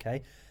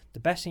 okay,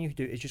 the best thing you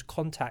can do is just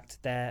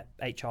contact their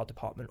HR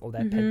department or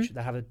their pension.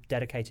 They have a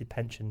dedicated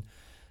pension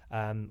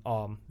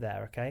arm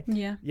there, okay?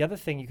 Yeah. The other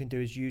thing you can do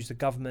is use the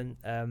government,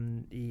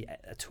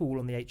 a tool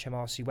on the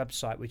HMRC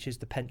website, which is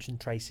the pension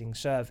tracing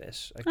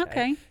service,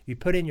 okay? You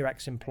put in your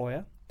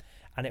ex-employer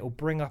and it will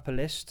bring up a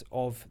list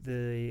of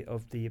the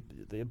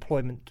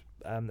employment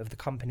of the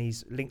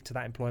companies linked to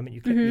that employment.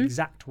 You click the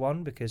exact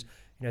one because,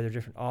 there are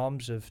different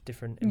arms of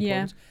different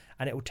employers,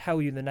 and it will tell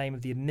you the name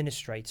of the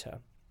administrator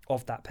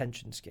of that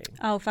pension scheme.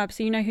 Oh, fab.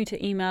 So you know who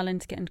to email and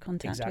to get in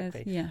contact exactly.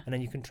 with. Yeah. And then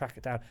you can track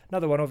it down.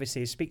 Another one,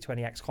 obviously, is speak to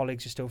any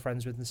ex-colleagues you're still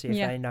friends with and see if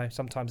they know.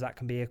 Sometimes that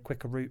can be a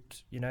quicker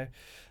route,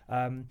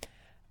 And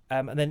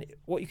then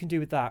what you can do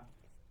with that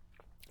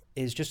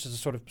is, just as a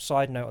sort of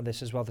side note on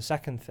this as well, the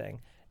second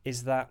thing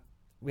is that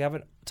we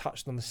haven't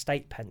touched on the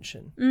state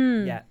pension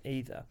yet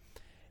either,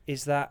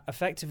 is that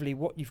effectively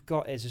what you've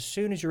got is as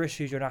soon as you're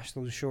issued your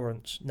national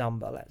insurance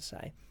number, let's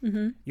say,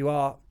 you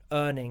are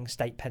earning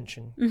state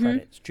pension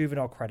credits,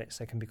 juvenile credits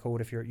they can be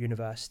called if you're at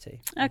university.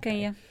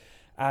 Okay.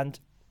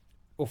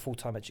 Or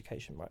full-time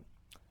education, right?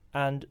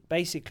 And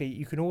basically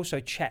you can also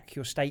check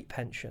your state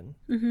pension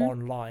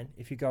online.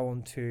 If you go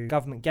onto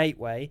Government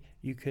Gateway,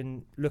 you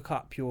can look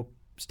up your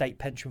state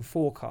pension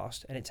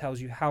forecast and it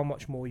tells you how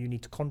much more you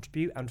need to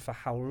contribute and for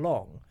how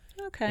long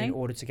in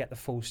order to get the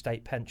full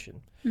state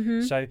pension.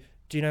 So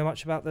do you know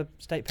much about the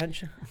state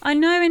pension? I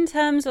know in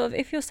terms of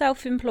if you're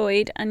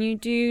self-employed and you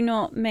do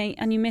not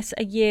you miss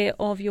a year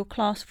of your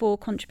class 4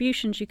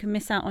 contributions, you can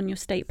miss out on your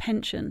state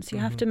pension. So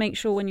you have to make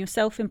sure when you're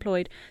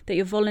self-employed that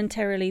you're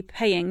voluntarily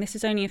paying. This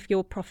is only if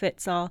your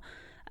profits are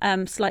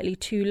slightly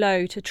too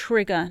low to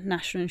trigger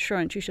national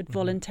insurance. You should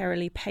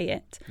voluntarily pay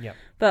it. Yep.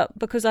 But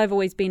because I've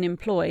always been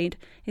employed,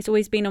 it's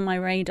always been on my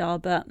radar,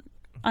 but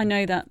I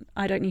know that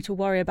I don't need to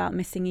worry about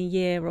missing a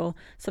year or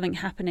something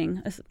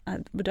happening. I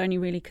would only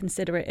really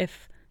consider it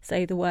if,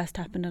 say, the worst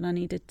happened and I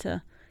needed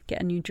to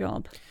get a new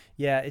job.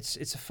 Yeah, it's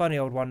a funny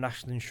old one,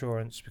 national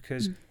insurance,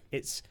 because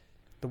it's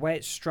the way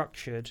it's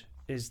structured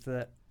is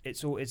that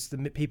it's the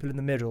people in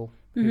the middle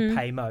who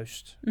pay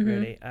most,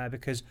 really,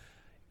 because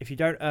if you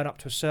don't earn up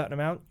to a certain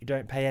amount, you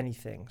don't pay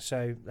anything.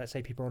 So let's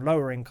say people on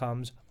lower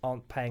incomes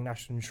aren't paying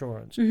national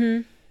insurance.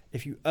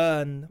 If you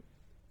earn,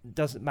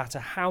 doesn't matter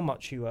how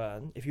much you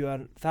earn, if you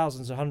earn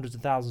thousands or hundreds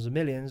of thousands of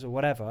millions or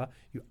whatever,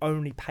 you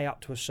only pay up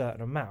to a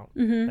certain amount.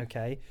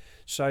 Okay,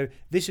 so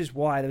this is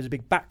why there was a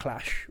big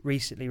backlash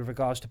recently with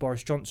regards to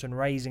Boris Johnson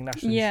raising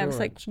national insurance. Yeah, it was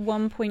like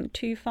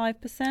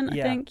 1.25%,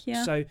 I think.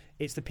 Yeah. So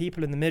it's the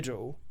people in the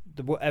middle,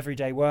 the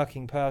everyday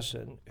working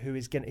person who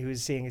is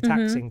seeing a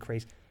tax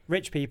increase.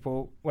 Rich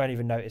people won't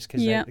even notice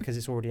because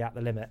it's already at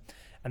the limit,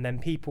 and then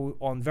people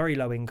on very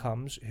low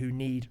incomes who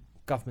need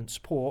government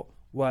support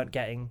weren't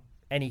getting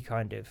any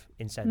kind of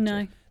incentive.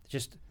 No.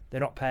 They're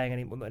not paying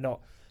any. They're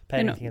not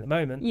paying anything at the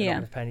moment.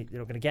 Yeah. They're not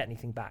going to get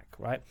anything back,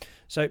 right?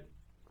 So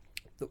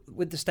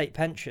with the state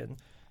pension,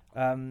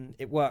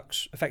 it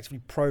works effectively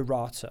pro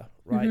rata,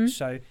 right?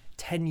 So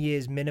 10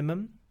 years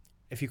minimum.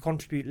 If you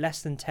contribute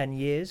less than 10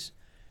 years,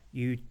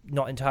 you're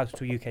not entitled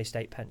to a UK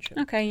state pension.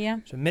 Okay, yeah.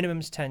 So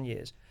minimum's 10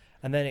 years,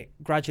 and then it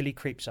gradually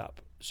creeps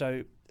up.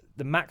 So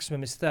the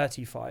maximum is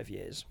 35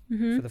 years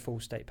for the full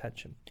state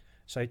pension.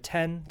 So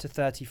 10 to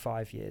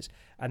 35 years.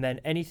 And then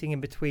anything in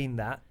between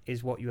that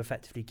is what you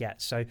effectively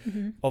get. So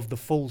of the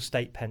full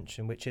state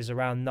pension, which is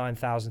around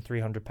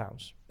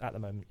 £9,300 at the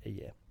moment a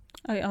year.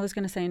 Oh, I was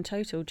going to say in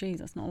total. Geez,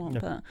 that's not a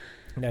lot.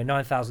 No,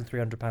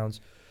 £9,300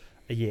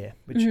 a year,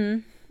 which,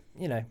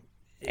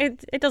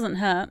 it doesn't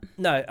hurt.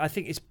 No, I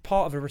think it's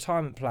part of a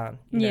retirement plan.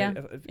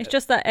 It's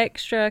just that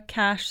extra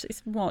cash.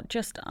 It's about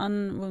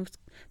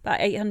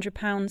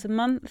 £800 a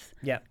month.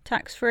 Yeah,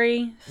 tax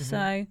free.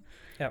 So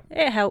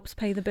it helps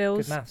pay the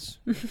bills. Good maths.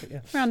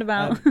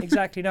 Roundabout.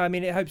 Exactly. No, I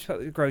mean, it helps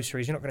with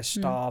groceries. You're not going to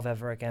starve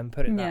ever again.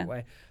 Put it that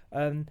way.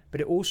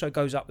 But it also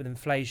goes up with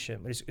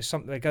inflation. It's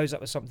something. It goes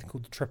up with something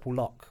called the triple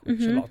lock,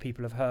 which a lot of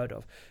people have heard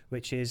of,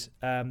 which is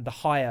the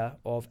higher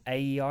of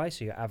AEI,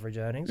 so your average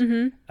earnings,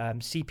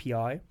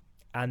 CPI,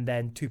 and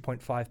then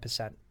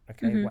 2.5%.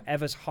 Okay,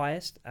 whatever's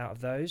highest out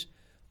of those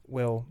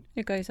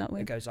it goes up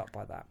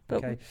by that.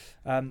 Okay.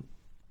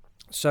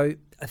 So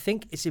I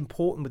think it's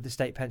important with the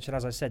state pension,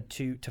 as I said,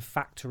 to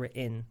factor it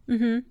in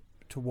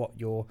to what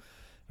your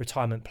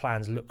retirement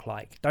plans look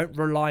like. Don't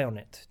rely on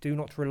it. Do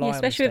not rely on it.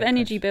 Especially with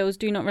energy bills,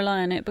 do not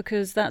rely on it,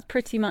 because that's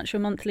pretty much your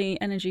monthly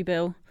energy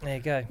bill. There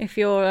you go. If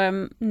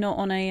you're not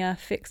on a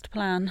fixed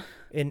plan.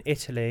 In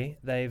Italy,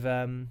 they've,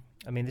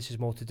 this is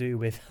more to do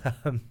with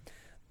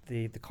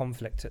the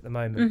conflict at the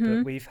moment,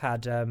 but we've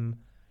had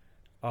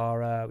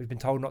we've been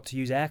told not to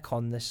use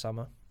aircon this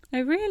summer.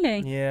 Oh, really?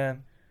 Yeah,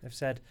 they've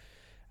said.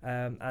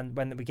 And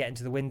when we get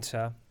into the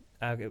winter,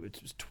 it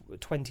was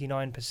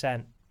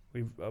 29%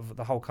 of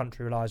the whole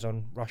country relies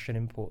on Russian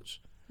imports.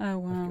 Oh,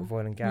 wow. Of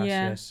oil and gas.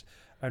 Yes.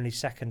 Only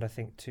second, I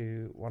think,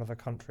 to one other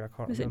country. I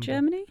can't remember. Is it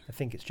Germany? I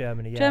think it's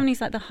Germany, yeah.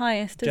 Germany's like the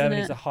highest, isn't it?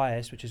 Germany's the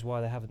highest, which is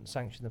why they haven't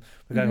sanctioned them.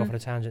 We're going off on a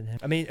tangent here.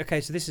 I mean,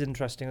 okay, so this is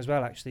interesting as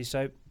well, actually.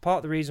 So part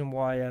of the reason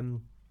why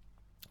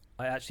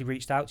I actually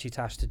reached out to you,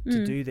 Tash, to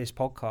do this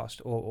podcast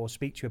or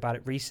speak to you about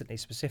it recently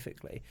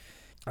specifically,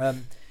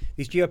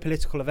 these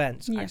geopolitical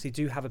events actually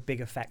do have a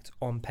big effect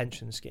on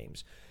pension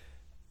schemes.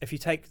 If you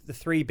take the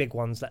three big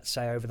ones, let's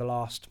say over the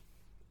last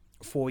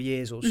 4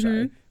 years or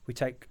so, we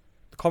take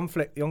the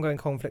ongoing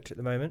conflict at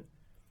the moment,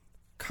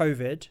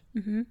 COVID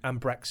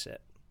and Brexit.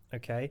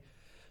 Okay.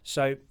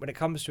 So when it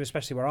comes to,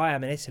 especially where I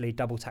am in Italy,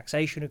 double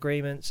taxation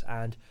agreements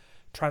and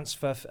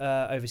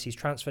overseas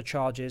transfer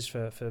charges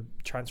for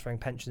transferring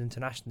pensions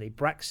internationally,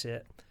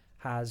 Brexit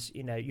has,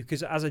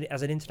 because as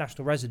an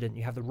international resident,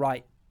 you have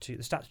the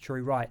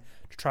statutory right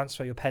to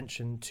transfer your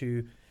pension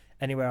to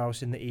anywhere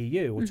else in the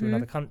EU or to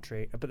another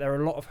country, but there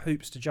are a lot of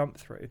hoops to jump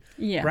through.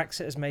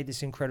 Brexit has made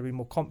this incredibly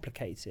more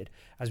complicated,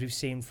 as we've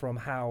seen from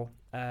how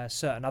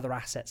certain other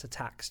assets are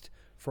taxed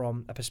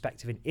from a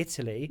perspective in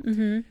Italy.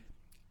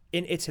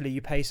 In Italy,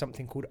 you pay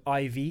something called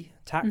IV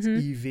tax,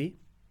 EV,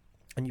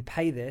 and you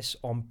pay this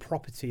on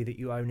property that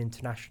you own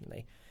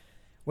internationally.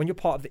 When you're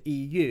part of the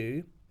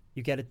EU,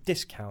 you get a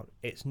discount.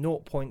 It's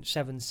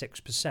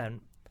 0.76%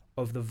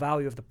 of the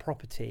value of the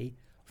property,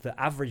 the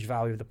average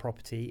value of the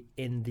property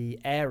in the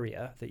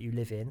area that you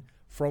live in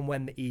from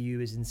when the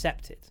EU is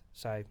incepted,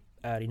 so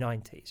early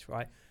 90s,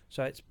 right?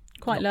 So it's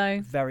quite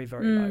low. Very,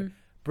 very low.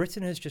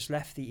 Britain has just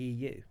left the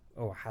EU,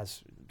 or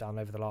has done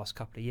over the last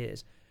couple of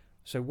years.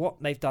 So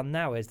what they've done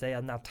now is they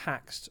are now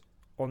taxed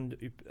on,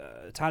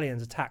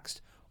 Italians are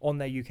taxed on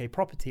their UK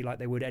property like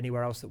they would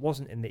anywhere else that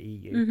wasn't in the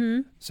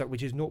EU, so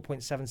which is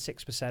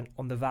 0.76%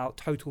 on the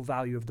total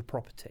value of the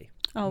property.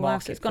 Oh, wow,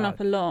 so it's gone up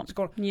a lot.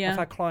 I've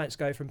had clients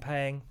go from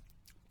paying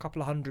a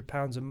couple of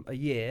 £100 a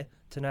year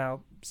to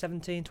now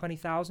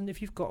 20,000.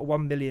 If you've got a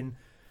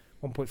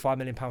 £1.5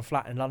 million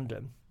flat in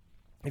London,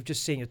 you've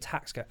just seen your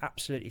tax go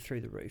absolutely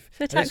through the roof. So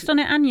they're taxed on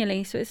it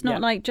annually, so it's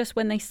not like just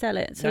when they sell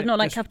it. So it's not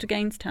like capital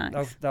gains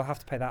tax. They'll have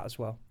to pay that as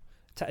well.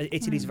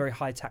 Italy's a very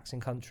high taxing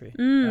country.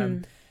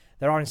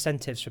 There are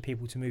incentives for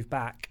people to move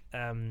back,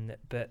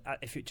 but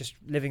if you're just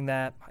living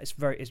there,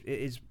 it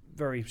is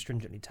very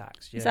stringently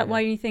taxed. Is that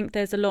why you think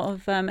there's a lot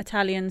of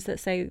Italians that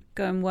say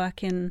go and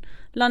work in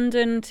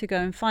London to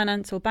go in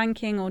finance or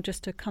banking, or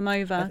just to come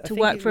over to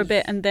work for a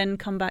bit and then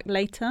come back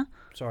later?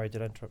 Sorry,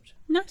 did I interrupt you?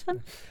 No, it's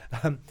fine.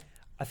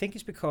 I think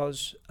it's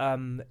because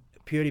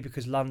purely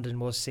because London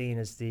was seen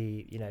as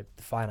the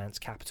finance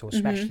capital,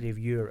 especially of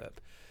Europe,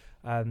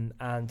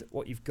 and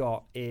what you've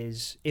got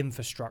is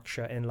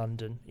infrastructure in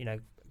London.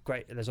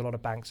 Great. There's a lot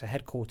of banks are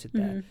headquartered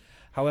there.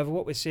 However,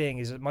 what we're seeing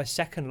is that my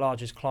second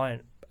largest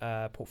client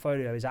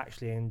portfolio is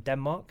actually in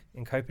Denmark,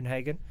 in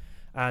Copenhagen,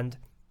 and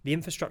the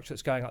infrastructure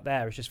that's going up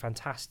there is just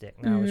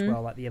fantastic now as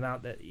well. Like the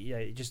amount that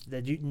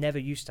they never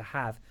used to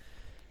have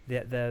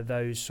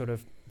those sort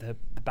of the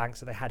banks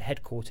that they had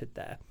headquartered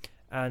there,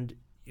 and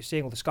you're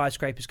seeing all the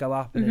skyscrapers go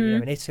up, and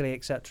in Italy,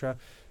 etc.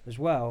 as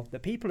well.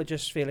 That people are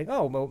just feeling,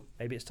 oh well,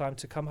 maybe it's time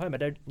to come home. I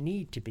don't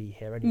need to be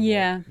here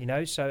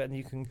anymore. So and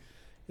you can.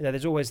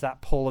 There's always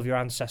that pull of your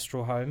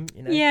ancestral home.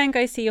 And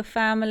go see your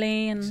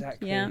family, and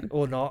exactly.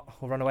 Or not,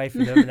 or run away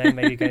from them, and then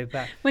maybe go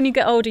back. When you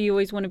get older, you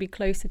always want to be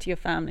closer to your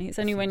family. It's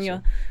only when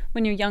you're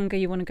younger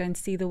you want to go and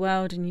see the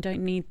world, and you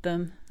don't need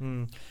them.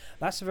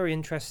 That's a very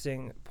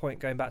interesting point.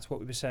 Going back to what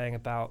we were saying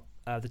about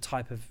the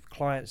type of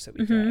clients that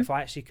we get. If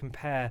I actually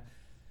compare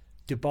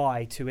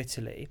Dubai to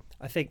Italy,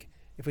 I think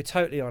if we're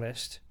totally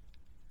honest,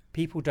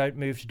 people don't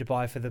move to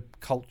Dubai for the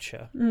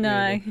culture. No,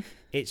 really.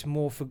 It's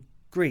more for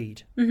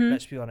greed,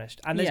 let's be honest.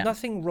 And there's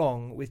nothing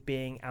wrong with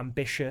being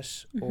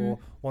ambitious or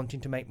wanting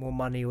to make more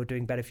money or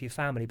doing better for your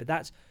family, but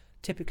that's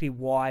typically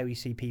why we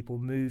see people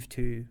move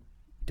to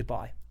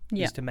Dubai.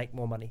 Yeah. Is to make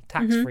more money,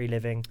 tax-free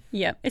living.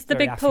 Yeah, it's the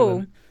very big pull.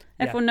 affluent.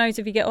 Everyone knows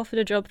if you get offered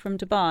a job from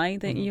Dubai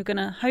that you're going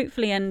to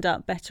hopefully end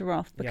up better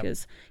off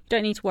because you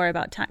don't need to worry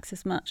about tax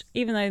as much,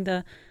 even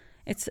though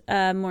it's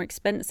more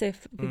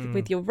expensive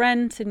with your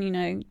rent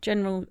and,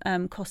 general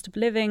cost of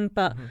living.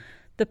 But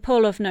the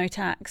pull of no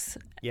tax,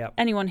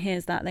 anyone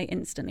hears that, they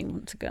instantly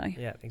want to go.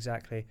 Yeah,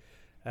 exactly.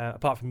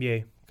 Apart from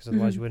you, because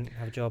otherwise you wouldn't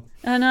have a job.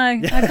 I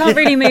know. I can't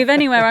really move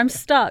anywhere. I'm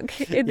stuck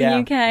in the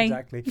UK.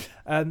 Exactly.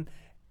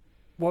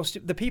 Whilst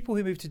the people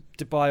who move to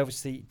Dubai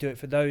obviously do it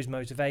for those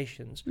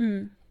motivations,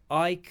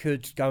 I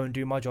could go and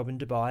do my job in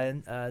Dubai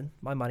and earn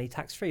my money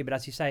tax-free. But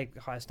as you say,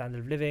 higher standard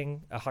of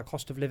living, a high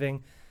cost of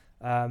living,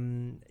 not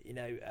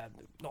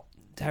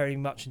terribly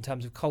much in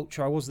terms of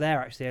culture. I was there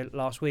actually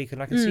last week,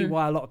 and I can see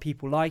why a lot of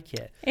people like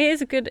it.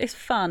 It's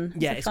fun.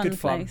 It's fun good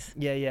place.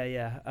 fun.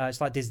 Yeah.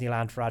 It's like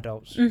Disneyland for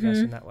adults, I guess,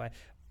 in that way.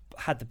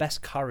 Had the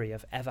best curry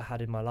I've ever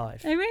had in my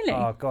life. Oh, really?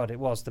 Oh, God, it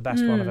was the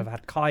best one I've ever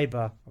had.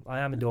 Khyber. I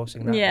am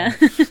endorsing that. Yeah.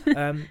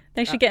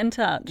 They should get in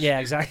touch. Yeah,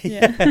 exactly.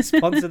 Yeah.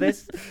 Sponsor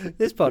this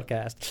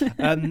podcast.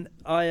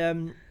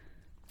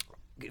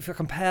 If I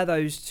compare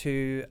those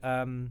to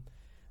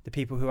the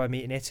people who I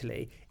meet in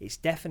Italy, it's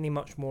definitely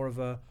much more of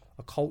a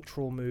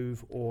cultural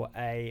move or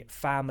a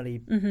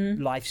family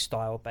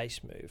lifestyle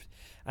based move,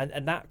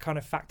 and that kind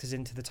of factors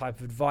into the type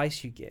of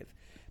advice you give.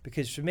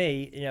 Because for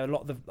me, a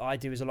lot of I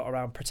do is a lot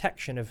around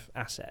protection of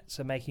assets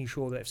and making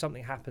sure that if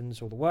something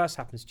happens or the worst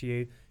happens to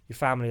you, your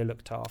family are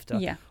looked after.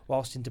 Yeah.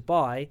 Whilst in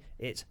Dubai,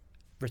 it's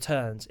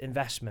returns,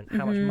 investment,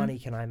 how much money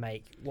can I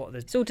make?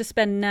 It's all to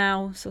spend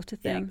now sort of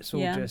thing. Yeah, it's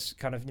all just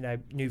kind of,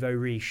 nouveau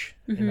riche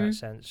in that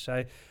sense.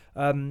 So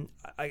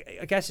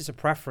I guess it's a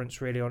preference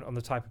really on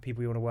the type of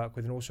people you want to work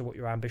with and also what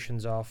your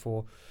ambitions are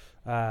for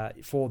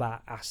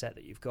that asset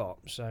that you've got.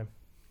 So...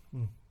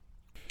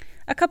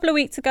 A couple of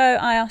weeks ago,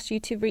 I asked you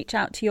to reach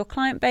out to your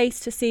client base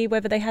to see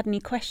whether they had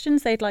any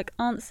questions they'd like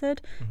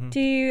answered.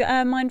 Do you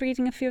mind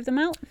reading a few of them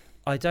out?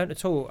 I don't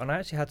at all. And I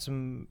actually had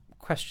some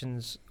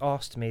questions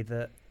asked to me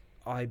that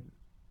I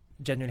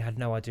genuinely had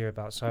no idea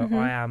about. So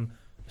I am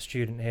a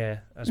student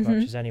here as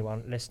much as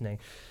anyone listening.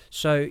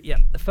 So,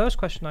 the first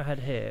question I had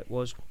here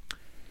was,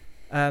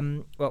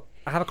 I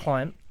have a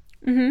client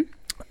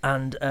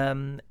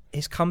and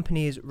his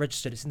company is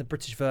registered. It's in the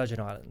British Virgin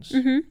Islands.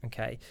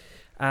 Okay.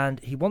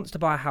 And he wants to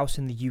buy a house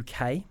in the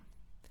UK.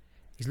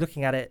 He's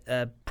looking at it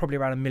probably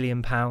around £1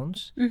 million.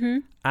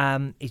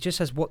 He just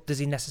says, what does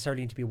he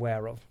necessarily need to be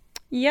aware of?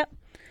 Yep.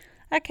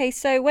 Okay,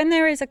 so when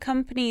there is a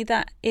company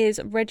that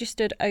is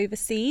registered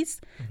overseas,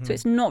 so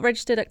it's not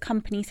registered at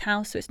Companies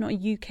House, so it's not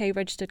a UK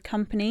registered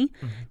company,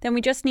 then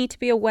we just need to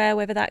be aware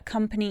whether that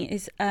company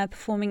is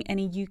performing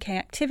any UK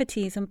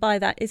activities. And by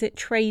that, is it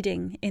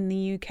trading in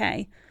the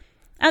UK?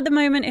 At the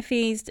moment, if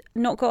he's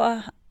not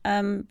got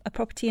a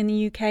property in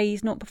the UK,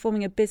 he's not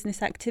performing a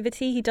business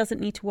activity, he doesn't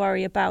need to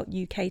worry about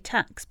UK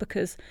tax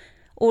because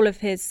all of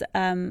his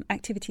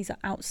activities are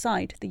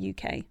outside the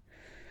UK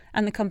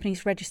and the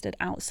company's registered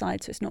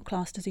outside, so it's not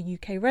classed as a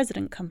UK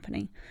resident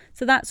company.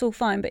 So that's all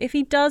fine. But if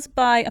he does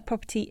buy a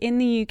property in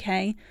the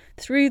UK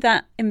through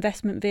that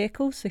investment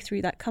vehicle, so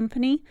through that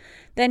company,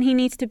 then he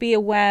needs to be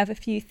aware of a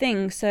few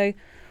things. So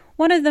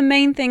one of the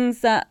main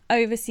things that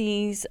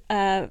overseas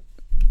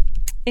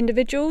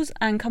individuals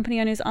and company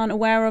owners aren't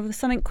aware of is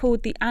something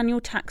called the annual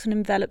tax on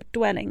enveloped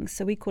dwellings.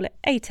 So we call it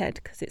ATED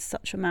because it's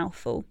such a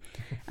mouthful.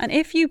 And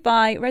if you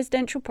buy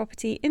residential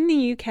property in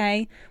the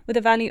UK with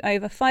a value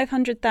over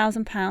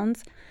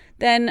 £500,000,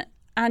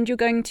 and you're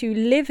going to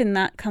live in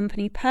that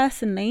company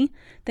personally,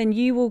 then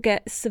you will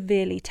get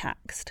severely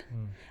taxed.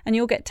 And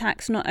you'll get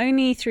taxed not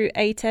only through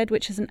ATED,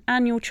 which is an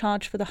annual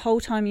charge for the whole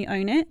time you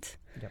own it,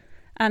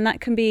 and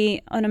that can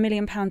be on £1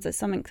 million, that's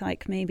something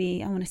like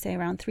maybe, I want to say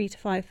around £3,000 to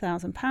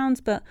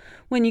 £5,000. But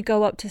when you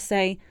go up to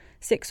say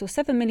 6 or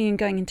 7 million,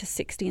 going into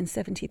 £60,000 and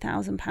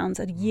 £70,000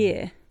 a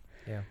year.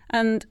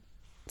 And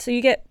so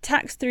you get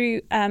taxed through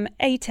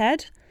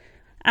ATED,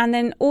 and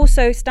then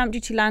also stamp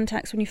duty land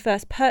tax when you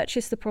first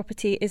purchase the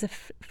property is a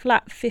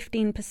flat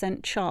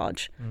 15%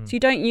 charge. So you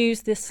don't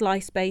use this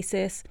slice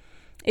basis.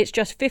 It's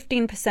just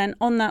 15%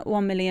 on that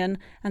 1 million,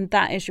 and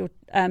that is your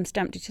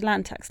stamp duty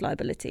land tax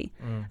liability.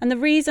 And the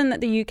reason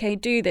that the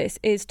UK do this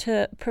is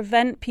to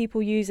prevent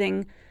people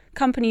using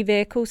company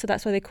vehicles, so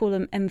that's why they call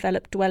them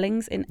enveloped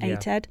dwellings in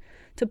ATED,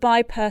 to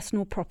buy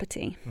personal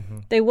property.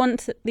 They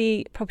want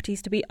the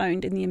properties to be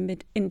owned in the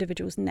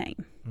individual's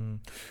name.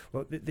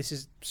 Well, this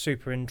is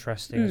super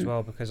interesting as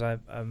well, because I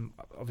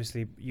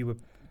obviously you were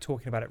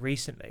talking about it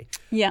recently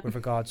with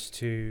regards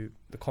to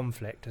the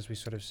conflict, as we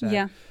sort of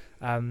said.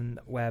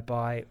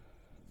 Whereby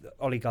the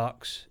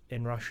oligarchs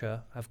in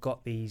Russia have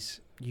got these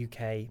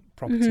UK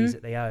properties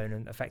that they own,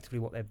 and effectively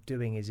what they're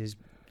doing is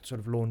sort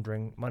of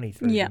laundering money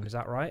through them. Is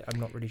that right? I'm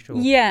not really sure.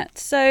 Yeah.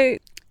 So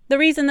the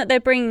reason that they're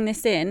bringing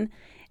this in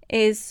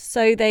is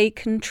so they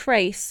can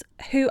trace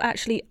who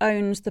actually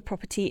owns the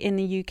property in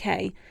the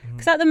UK.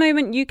 Because at the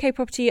moment, UK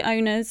property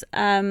owners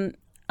are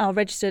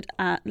registered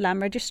at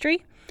Land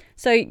Registry.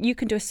 So you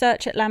can do a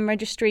search at Land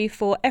Registry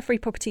for every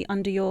property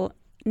under your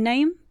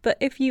name. But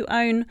if you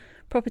own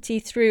property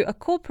through a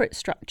corporate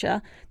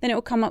structure, then it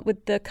will come up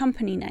with the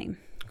company name.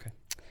 Okay.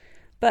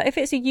 But if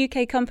it's a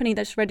UK company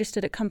that's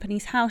registered at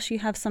Companies House, you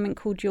have something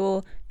called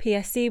your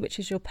PSC, which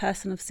is your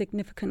person of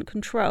significant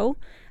control.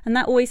 And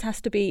that always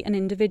has to be an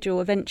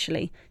individual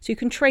eventually. So you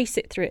can trace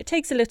it through. It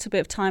takes a little bit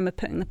of time of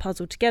putting the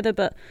puzzle together,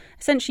 but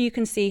essentially you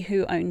can see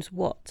who owns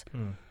what.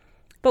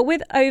 But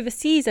with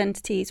overseas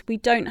entities, we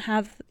don't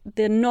have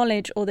the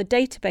knowledge or the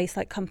database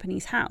like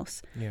Companies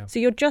House. Yeah. So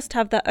you'll just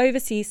have that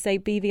overseas, say,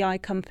 BVI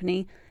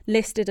company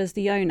listed as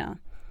the owner.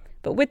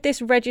 But with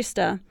this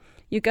register,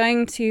 you're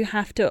going to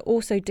have to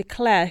also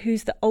declare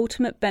who's the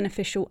ultimate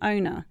beneficial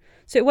owner.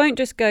 So it won't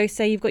just go,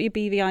 say you've got your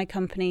BVI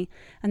company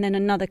and then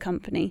another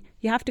company.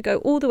 You have to go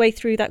all the way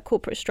through that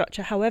corporate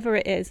structure, however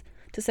it is,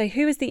 to say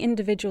who is the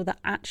individual that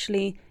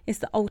actually is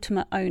the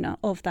ultimate owner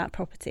of that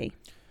property.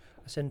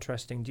 That's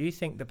interesting. Do you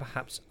think that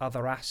perhaps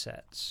other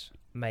assets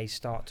may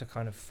start to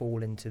kind of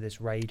fall into this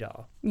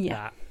radar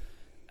that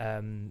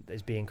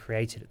is being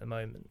created at the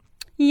moment?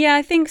 Yeah,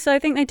 I think so. I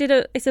think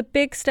it's a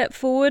big step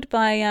forward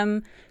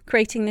by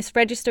creating this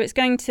register. It's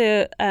going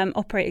to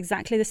operate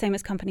exactly the same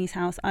as Companies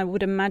House. I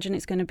would imagine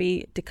it's going to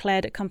be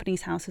declared at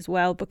Companies House as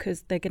well,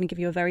 because they're going to give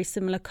you a very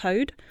similar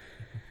code.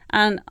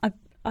 And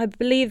I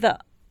believe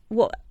that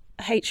what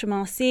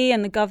HMRC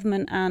and the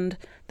government and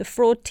the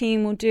fraud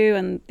team will do,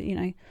 and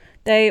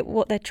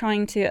what they're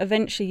trying to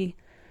eventually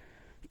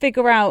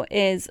figure out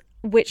is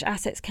which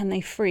assets can they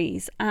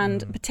freeze.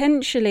 And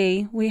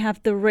potentially we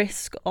have the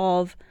risk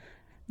of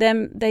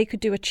they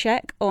could do a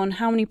check on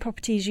how many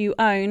properties you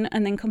own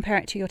and then compare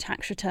it to your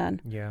tax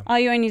return. Yeah. Are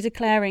you only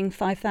declaring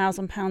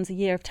 £5,000 a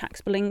year of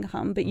taxable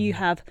income, but you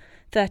have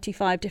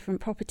 35 different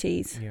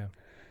properties? Yeah.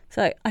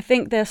 So I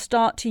think they'll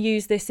start to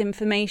use this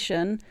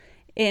information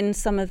in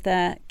some of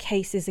their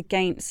cases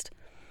against,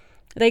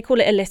 they call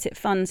it illicit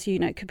funds.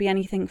 It could be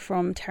anything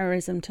from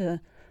terrorism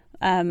to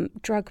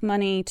drug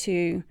money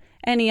to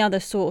any other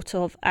sort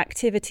of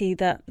activity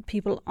that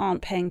people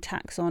aren't paying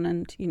tax on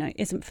and,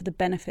 isn't for the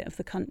benefit of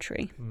the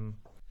country.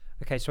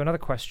 Okay, so another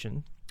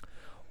question.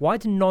 Why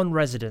do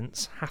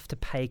non-residents have to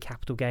pay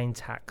capital gain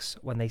tax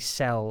when they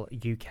sell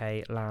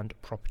UK land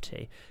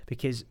property?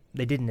 Because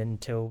they didn't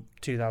until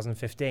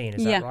 2015,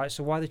 is that right?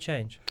 So why the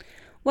change?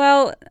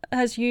 Well,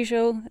 as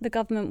usual, the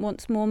government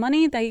wants more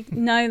money. They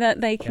know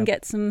that they can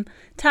get some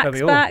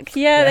tax back.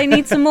 They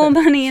need some more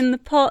money in the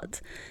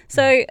pot.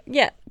 So,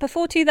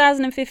 before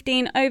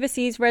 2015,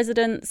 overseas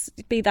residents,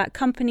 be that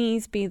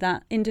companies, be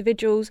that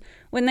individuals,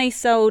 when they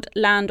sold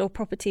land or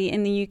property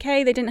in the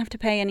UK, they didn't have to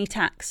pay any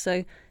tax.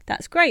 So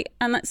that's great.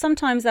 And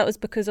sometimes that was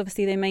because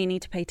obviously they may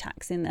need to pay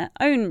tax in their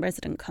own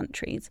resident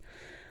countries.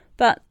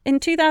 But in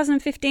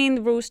 2015,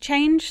 the rules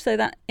changed, so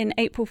that in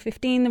April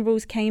 15, the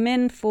rules came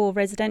in for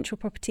residential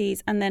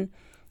properties, and then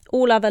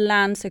all other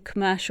land, so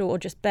commercial or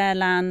just bare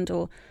land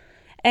or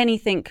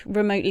anything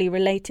remotely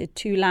related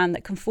to land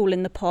that can fall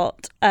in the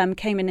pot,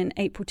 came in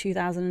April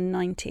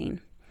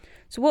 2019.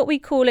 So what we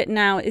call it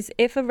now is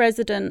if a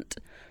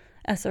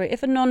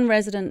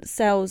non-resident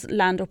sells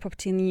land or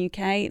property in the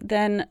UK,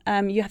 then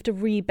you have to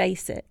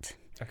rebase it.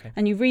 Okay.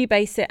 And you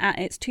rebase it at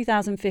its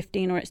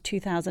 2015 or its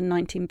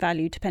 2019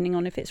 value, depending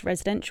on if it's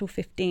residential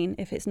 15,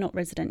 if it's not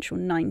residential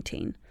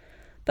 19.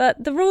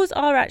 But the rules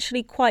are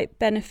actually quite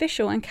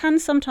beneficial and can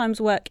sometimes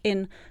work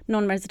in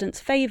non-residents'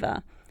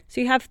 favour. So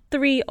you have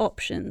three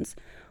options.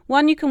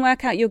 One, you can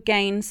work out your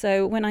gain.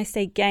 So when I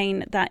say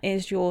gain, that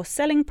is your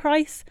selling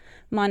price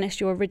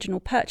minus your original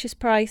purchase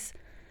price,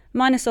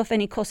 minus off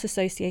any costs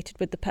associated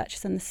with the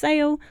purchase and the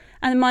sale,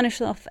 and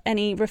minus off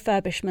any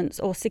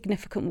refurbishments or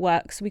significant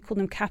works. We call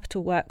them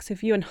capital works. So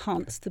if you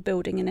enhance the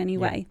building in any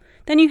way,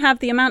 then you have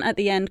the amount at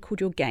the end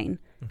called your gain,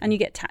 and you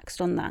get taxed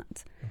on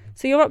that.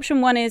 So your option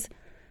one is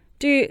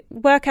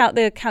work out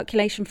the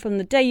calculation from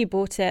the day you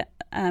bought it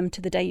to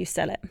the day you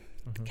sell it.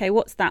 Okay,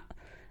 what's that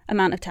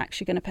amount of tax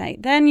you're going to pay?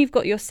 Then you've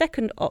got your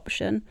second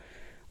option,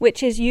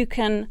 which is you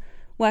can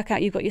work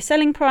out you've got your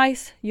selling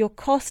price, your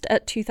cost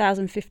at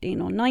 2015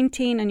 or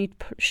 19, and you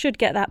should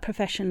get that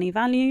professionally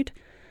valued,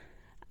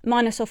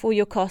 minus off all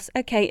your costs.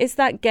 Okay, is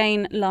that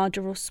gain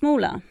larger or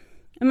smaller?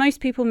 And most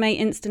people may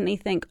instantly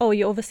think, oh,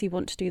 you obviously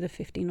want to do the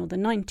 15 or the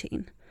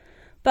 19.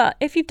 But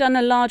if you've done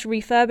a large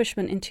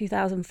refurbishment in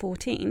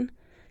 2014,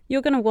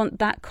 you're going to want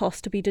that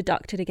cost to be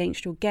deducted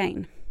against your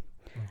gain.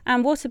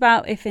 And what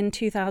about if in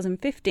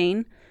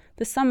 2015,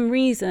 for some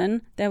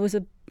reason, there was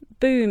a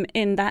boom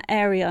in that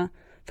area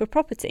for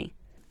property?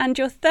 And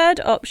your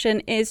third option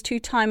is to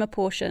time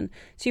apportion.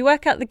 So you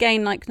work out the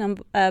gain like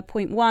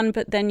point 1,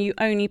 but then you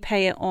only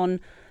pay it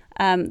on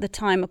the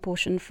time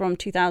apportion from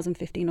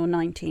 2015 or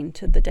 19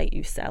 to the date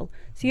you sell.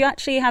 So you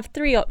actually have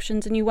three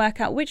options, and you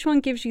work out which one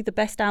gives you the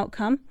best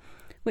outcome,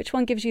 which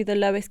one gives you the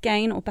lowest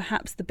gain or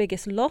perhaps the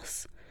biggest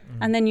loss.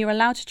 And then you're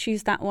allowed to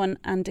choose that one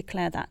and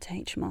declare that to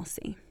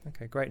HMRC.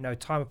 Okay, great. No,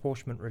 time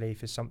apportionment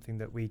relief is something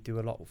that we do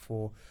a lot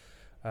for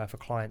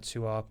clients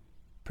who are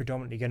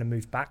predominantly going to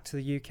move back to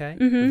the UK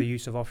with the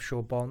use of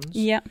offshore bonds.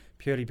 Yeah.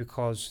 Purely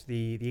because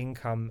the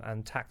income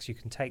and tax you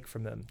can take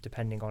from them,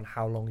 depending on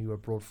how long you were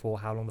abroad for,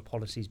 how long the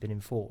policy's been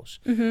in force,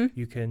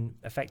 you can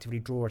effectively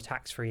draw a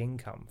tax-free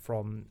income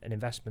from an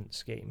investment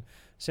scheme,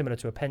 similar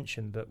to a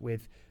pension, but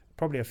with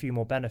probably a few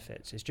more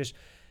benefits. It's just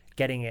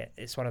getting it.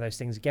 It's one of those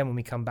things, again, when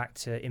we come back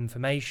to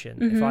information,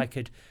 if I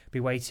could be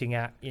waiting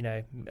at,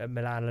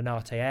 Milan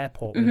Linate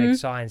Airport with a big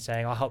sign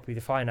saying, I'll help you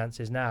with the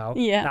finances now,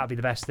 that would be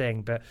the best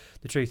thing. But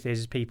the truth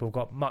is people have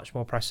got much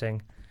more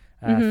pressing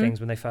things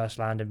when they first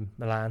land in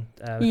Milan.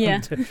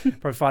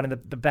 Probably finding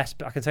the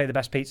best, I can tell you the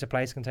best pizza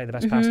place, I can tell you the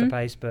best pasta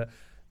place, but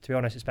to be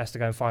honest, it's best to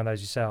go and find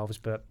those yourselves.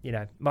 But,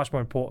 much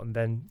more important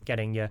than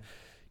getting your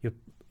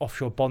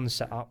offshore bonds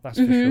set up, that's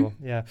for sure.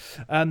 Yeah.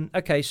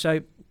 Okay, so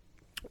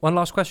one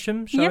last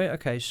question, shall we?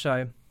 Okay,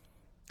 so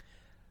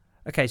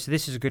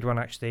this is a good one,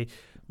 actually.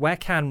 Where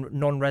can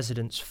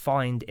non-residents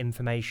find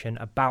information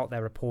about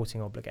their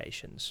reporting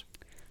obligations?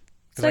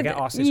 Because I get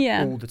asked this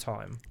all the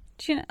time.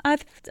 Do you know,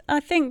 I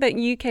think that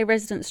UK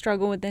residents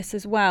struggle with this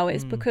as well.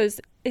 It's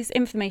because it's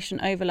information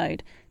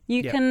overload.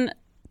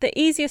 The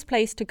easiest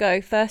place to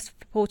go, first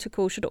port of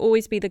call, should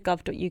always be the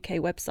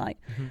gov.uk website.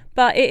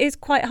 But it is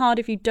quite hard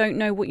if you don't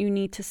know what you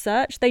need to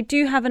search. They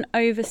do have an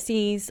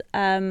overseas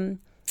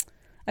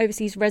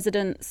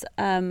residents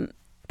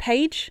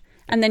page,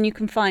 and then you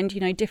can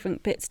find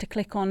different bits to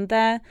click on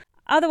there.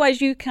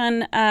 Otherwise, you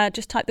can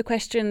just type the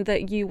question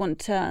that you want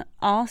to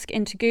ask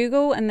into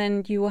Google, and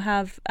then you will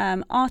have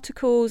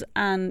articles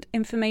and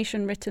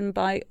information written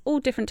by all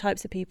different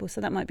types of people.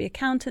 So that might be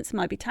accountants, it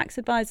might be tax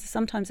advisors,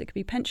 sometimes it could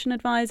be pension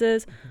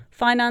advisors,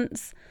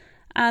 finance,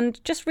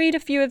 and just read a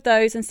few of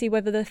those and see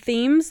whether the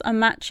themes are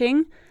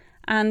matching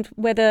and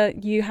whether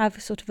you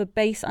have sort of a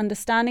base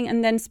understanding,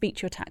 and then speak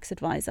to your tax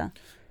advisor.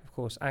 Of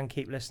course, and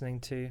keep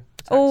listening to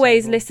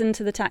always listen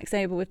to the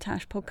Taxable with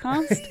Tash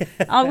podcast.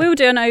 I will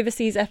do an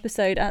overseas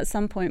episode at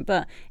some point,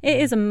 but it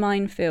is a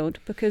minefield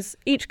because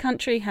each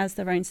country has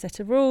their own set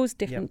of rules,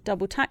 different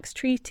double tax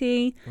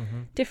treaty,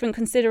 different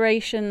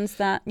considerations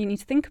that you need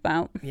to think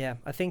about. Yeah,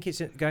 I think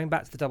it's going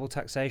back to the double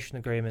taxation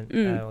agreement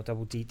or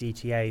double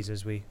DTAs,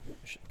 as we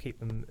keep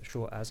them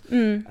short as.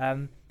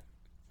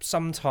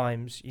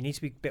 Sometimes you need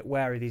to be a bit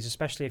wary of these,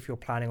 especially if you're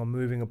planning on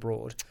moving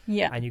abroad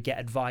and you get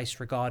advice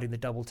regarding the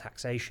double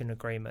taxation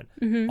agreement.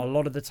 A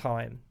lot of the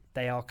time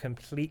they are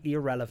completely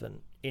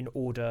irrelevant in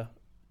order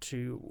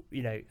to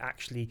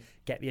actually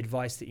get the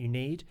advice that you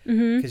need,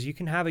 because you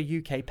can have a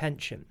UK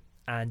pension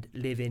and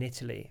live in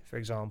Italy, for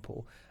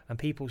example, and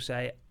people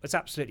say it's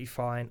absolutely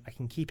fine, I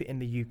can keep it in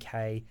the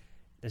UK,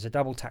 there's a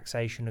double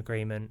taxation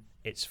agreement,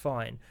 it's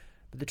fine.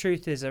 But the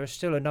truth is there are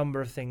still a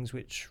number of things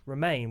which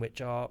remain, which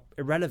are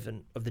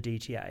irrelevant of the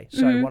DTA.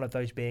 So one of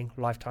those being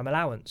lifetime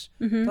allowance.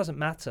 It doesn't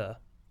matter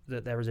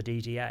that there is a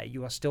DTA,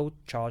 you are still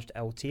charged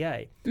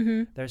LTA.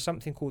 There is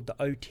something called the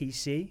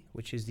OTC,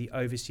 which is the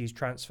Overseas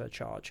Transfer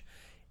Charge.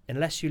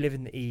 Unless you live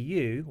in the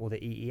EU or the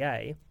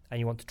EEA and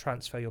you want to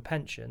transfer your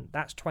pension,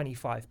 that's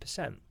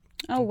 25%.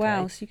 Oh,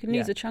 wow. So you can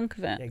lose a chunk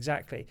of it.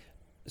 Exactly.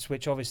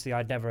 Which obviously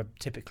I'd never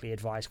typically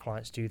advise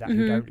clients do that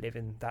who don't live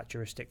in that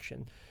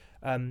jurisdiction.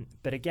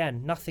 But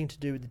again, nothing to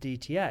do with the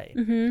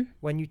DTA.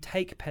 When you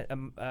take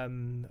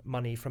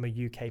money from a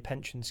UK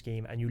pension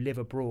scheme and you live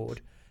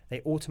abroad,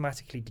 they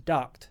automatically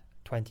deduct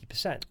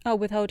 20%. Oh,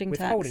 withholding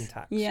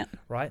tax. Yeah.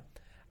 Right?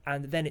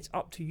 And then it's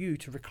up to you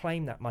to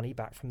reclaim that money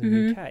back from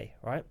the UK,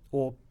 right?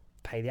 Or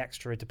pay the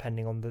extra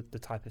depending on the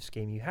type of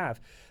scheme you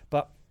have.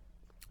 But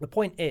the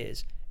point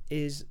is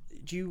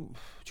do you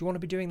want to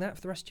be doing that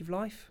for the rest of your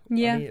life?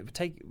 Yeah. I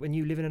mean, when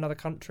you live in another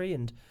country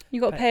and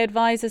you've got to pay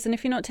advisors, and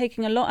if you're not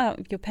taking a lot out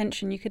of your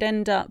pension, you could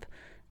end up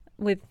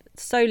with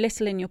so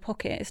little in your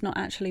pocket, it's not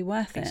actually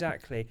worth it.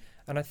 Exactly.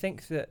 And I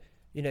think that,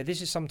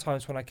 this is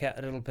sometimes when I get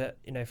a little bit,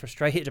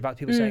 frustrated about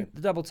people saying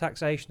the double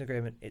taxation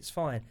agreement, it's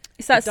fine.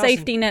 It's that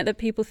safety net that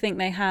people think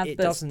they have. It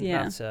doesn't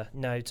matter.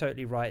 No,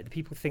 totally right.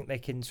 People think they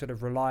can sort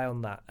of rely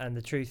on that. And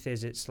the truth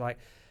is, it's like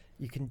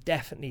you can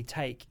definitely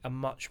take a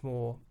much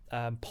more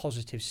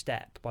positive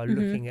step by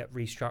looking at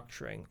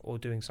restructuring or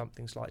doing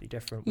something slightly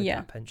different with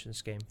that pension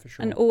scheme, for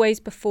sure. And always,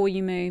 before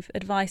you move,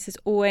 advice is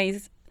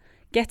always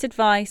get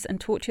advice and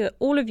talk to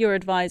all of your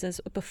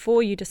advisors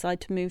before you decide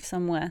to move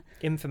somewhere.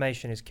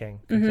 Information is king,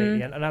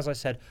 completely. And as I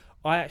said,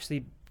 I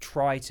actually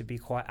try to be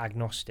quite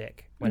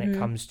agnostic when it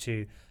comes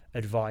to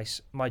advice.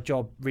 My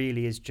job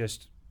really is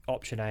just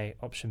option A,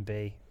 option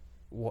B,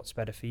 what's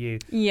better for you.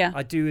 Yeah.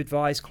 I do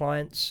advise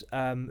clients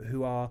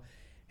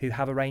who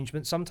have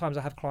arrangements. Sometimes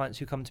I have clients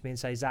who come to me and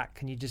say, Zach,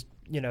 can you just,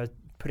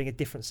 putting a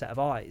different set of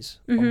eyes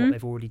on what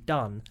they've already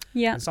done.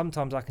 Yeah. And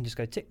sometimes I can just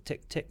go tick,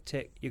 tick, tick,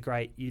 tick, you're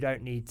great. You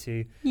don't need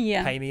to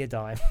pay me a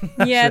dime.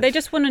 They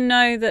just want to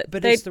know that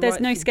there's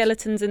no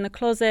skeletons in the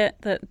closet,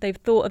 that they've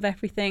thought of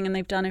everything and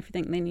they've done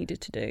everything they needed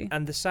to do.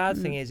 And the sad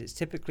thing is, it's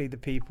typically the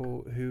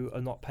people who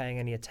are not paying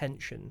any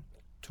attention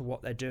to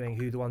what they're doing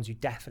who are the ones you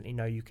definitely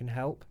know you can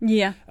help.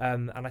 Yeah.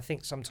 And I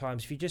think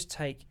sometimes if you just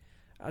take,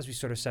 as we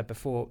sort of said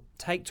before,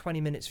 take 20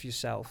 minutes for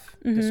yourself.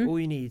 That's all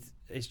you need,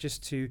 is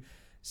just to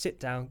sit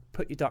down,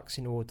 put your ducks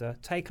in order,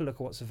 take a look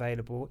at what's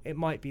available. It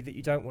might be that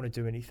you don't want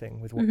to do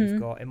anything with what you've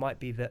got. It might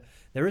be that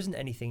there isn't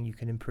anything you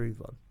can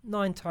improve on.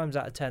 9 times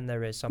out of 10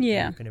 there is something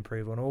you can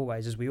improve on,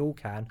 always, as we all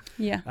can.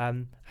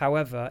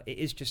 However, it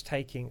is just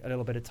taking a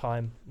little bit of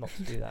time not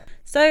to do that.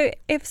 So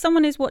if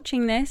someone is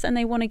watching this and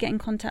they want to get in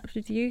contact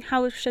with you,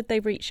 how should they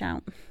reach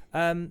out?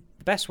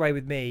 The best way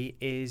with me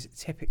is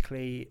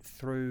typically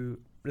through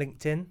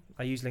LinkedIn.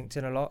 I use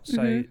LinkedIn a lot.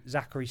 So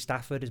Zachary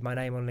Stafford is my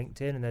name on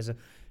LinkedIn, and there's a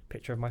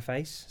picture of my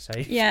face. So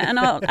and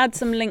I'll add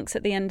some links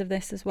at the end of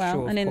this as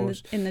well, and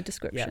in the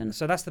description. Yeah,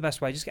 so that's the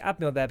best way. Just add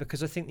me on there,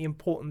 because I think the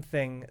important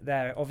thing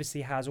there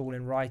obviously has all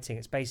in writing.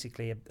 It's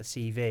basically a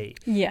CV.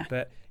 Yeah.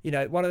 But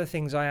one of the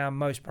things I am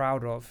most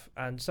proud of,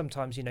 and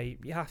sometimes you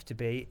have to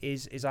be,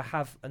 is I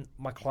have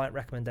my client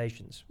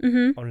recommendations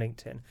on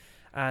LinkedIn.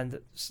 And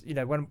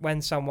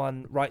when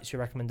someone writes your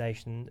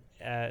recommendation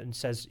and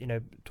says,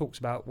 talks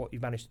about what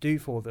you've managed to do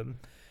for them,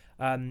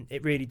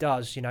 it really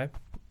does,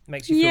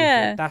 makes you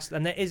feel good.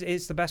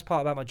 It's the best part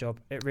about my job.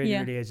 It really,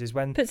 really is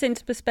when puts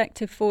into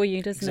perspective for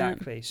you, doesn't it?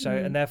 Exactly. So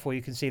and therefore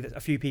you can see that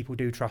a few people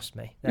do trust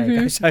me. There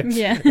you go. So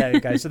there you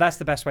go. So that's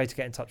the best way to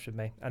get in touch with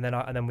me. And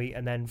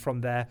then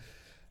from there,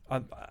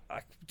 I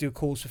do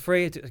calls for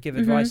free, give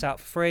advice out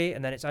for free,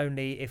 and then it's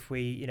only if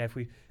we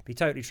be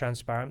totally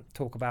transparent,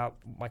 talk about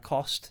my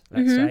cost,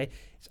 let's say,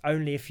 it's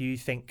only if you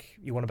think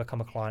you want to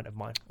become a client of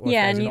mine. Or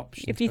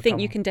if you think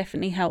you can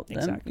definitely help them.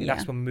 Exactly.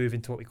 That's when we move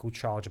into what we call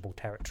chargeable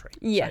territory,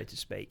 so to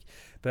speak.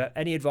 But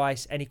any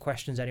advice, any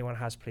questions anyone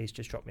has, please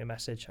just drop me a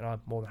message, and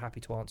I'm more than happy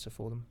to answer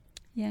for them.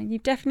 Yeah,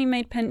 you've definitely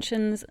made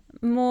pensions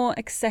more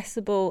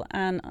accessible,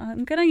 and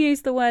I'm going to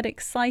use the word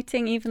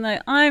exciting, even though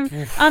I'm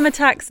a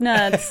tax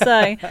nerd.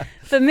 So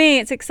for me,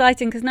 it's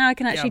exciting because now I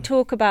can actually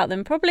talk about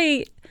them.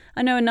 Probably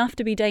I know enough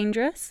to be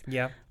dangerous.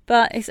 Yeah.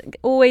 But it's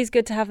always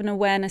good to have an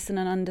awareness and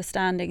an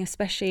understanding,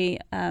 especially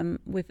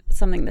with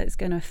something that's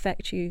going to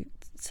affect you.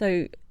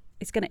 So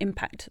it's going to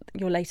impact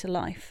your later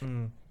life.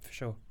 For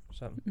sure.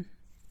 So.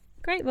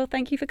 Great. Well,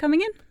 thank you for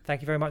coming in.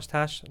 Thank you very much,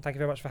 Tash. Thank you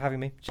very much for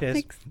having me. Cheers.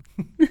 Thanks.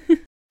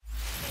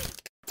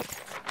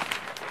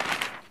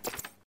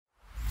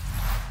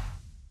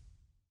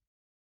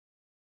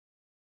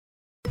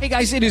 Hey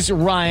guys, it is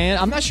Ryan.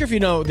 I'm not sure if you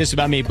know this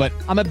about me, but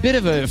I'm a bit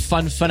of a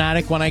fun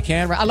fanatic when I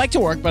can. I like to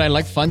work, but I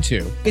like fun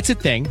too. It's a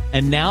thing.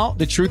 And now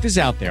the truth is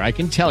out there. I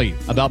can tell you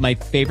about my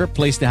favorite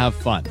place to have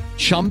fun.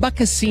 Chumba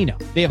Casino.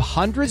 They have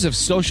hundreds of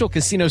social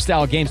casino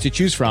style games to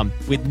choose from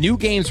with new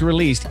games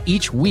released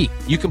each week.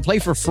 You can play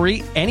for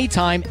free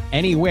anytime,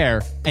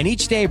 anywhere. And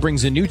each day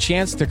brings a new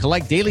chance to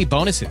collect daily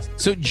bonuses.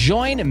 So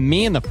join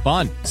me in the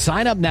fun.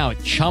 Sign up now at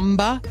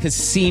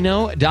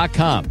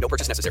ChumbaCasino.com. No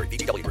purchase necessary.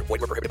 VGW Group.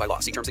 Void where prohibited by law.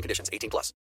 See terms and conditions. 18+.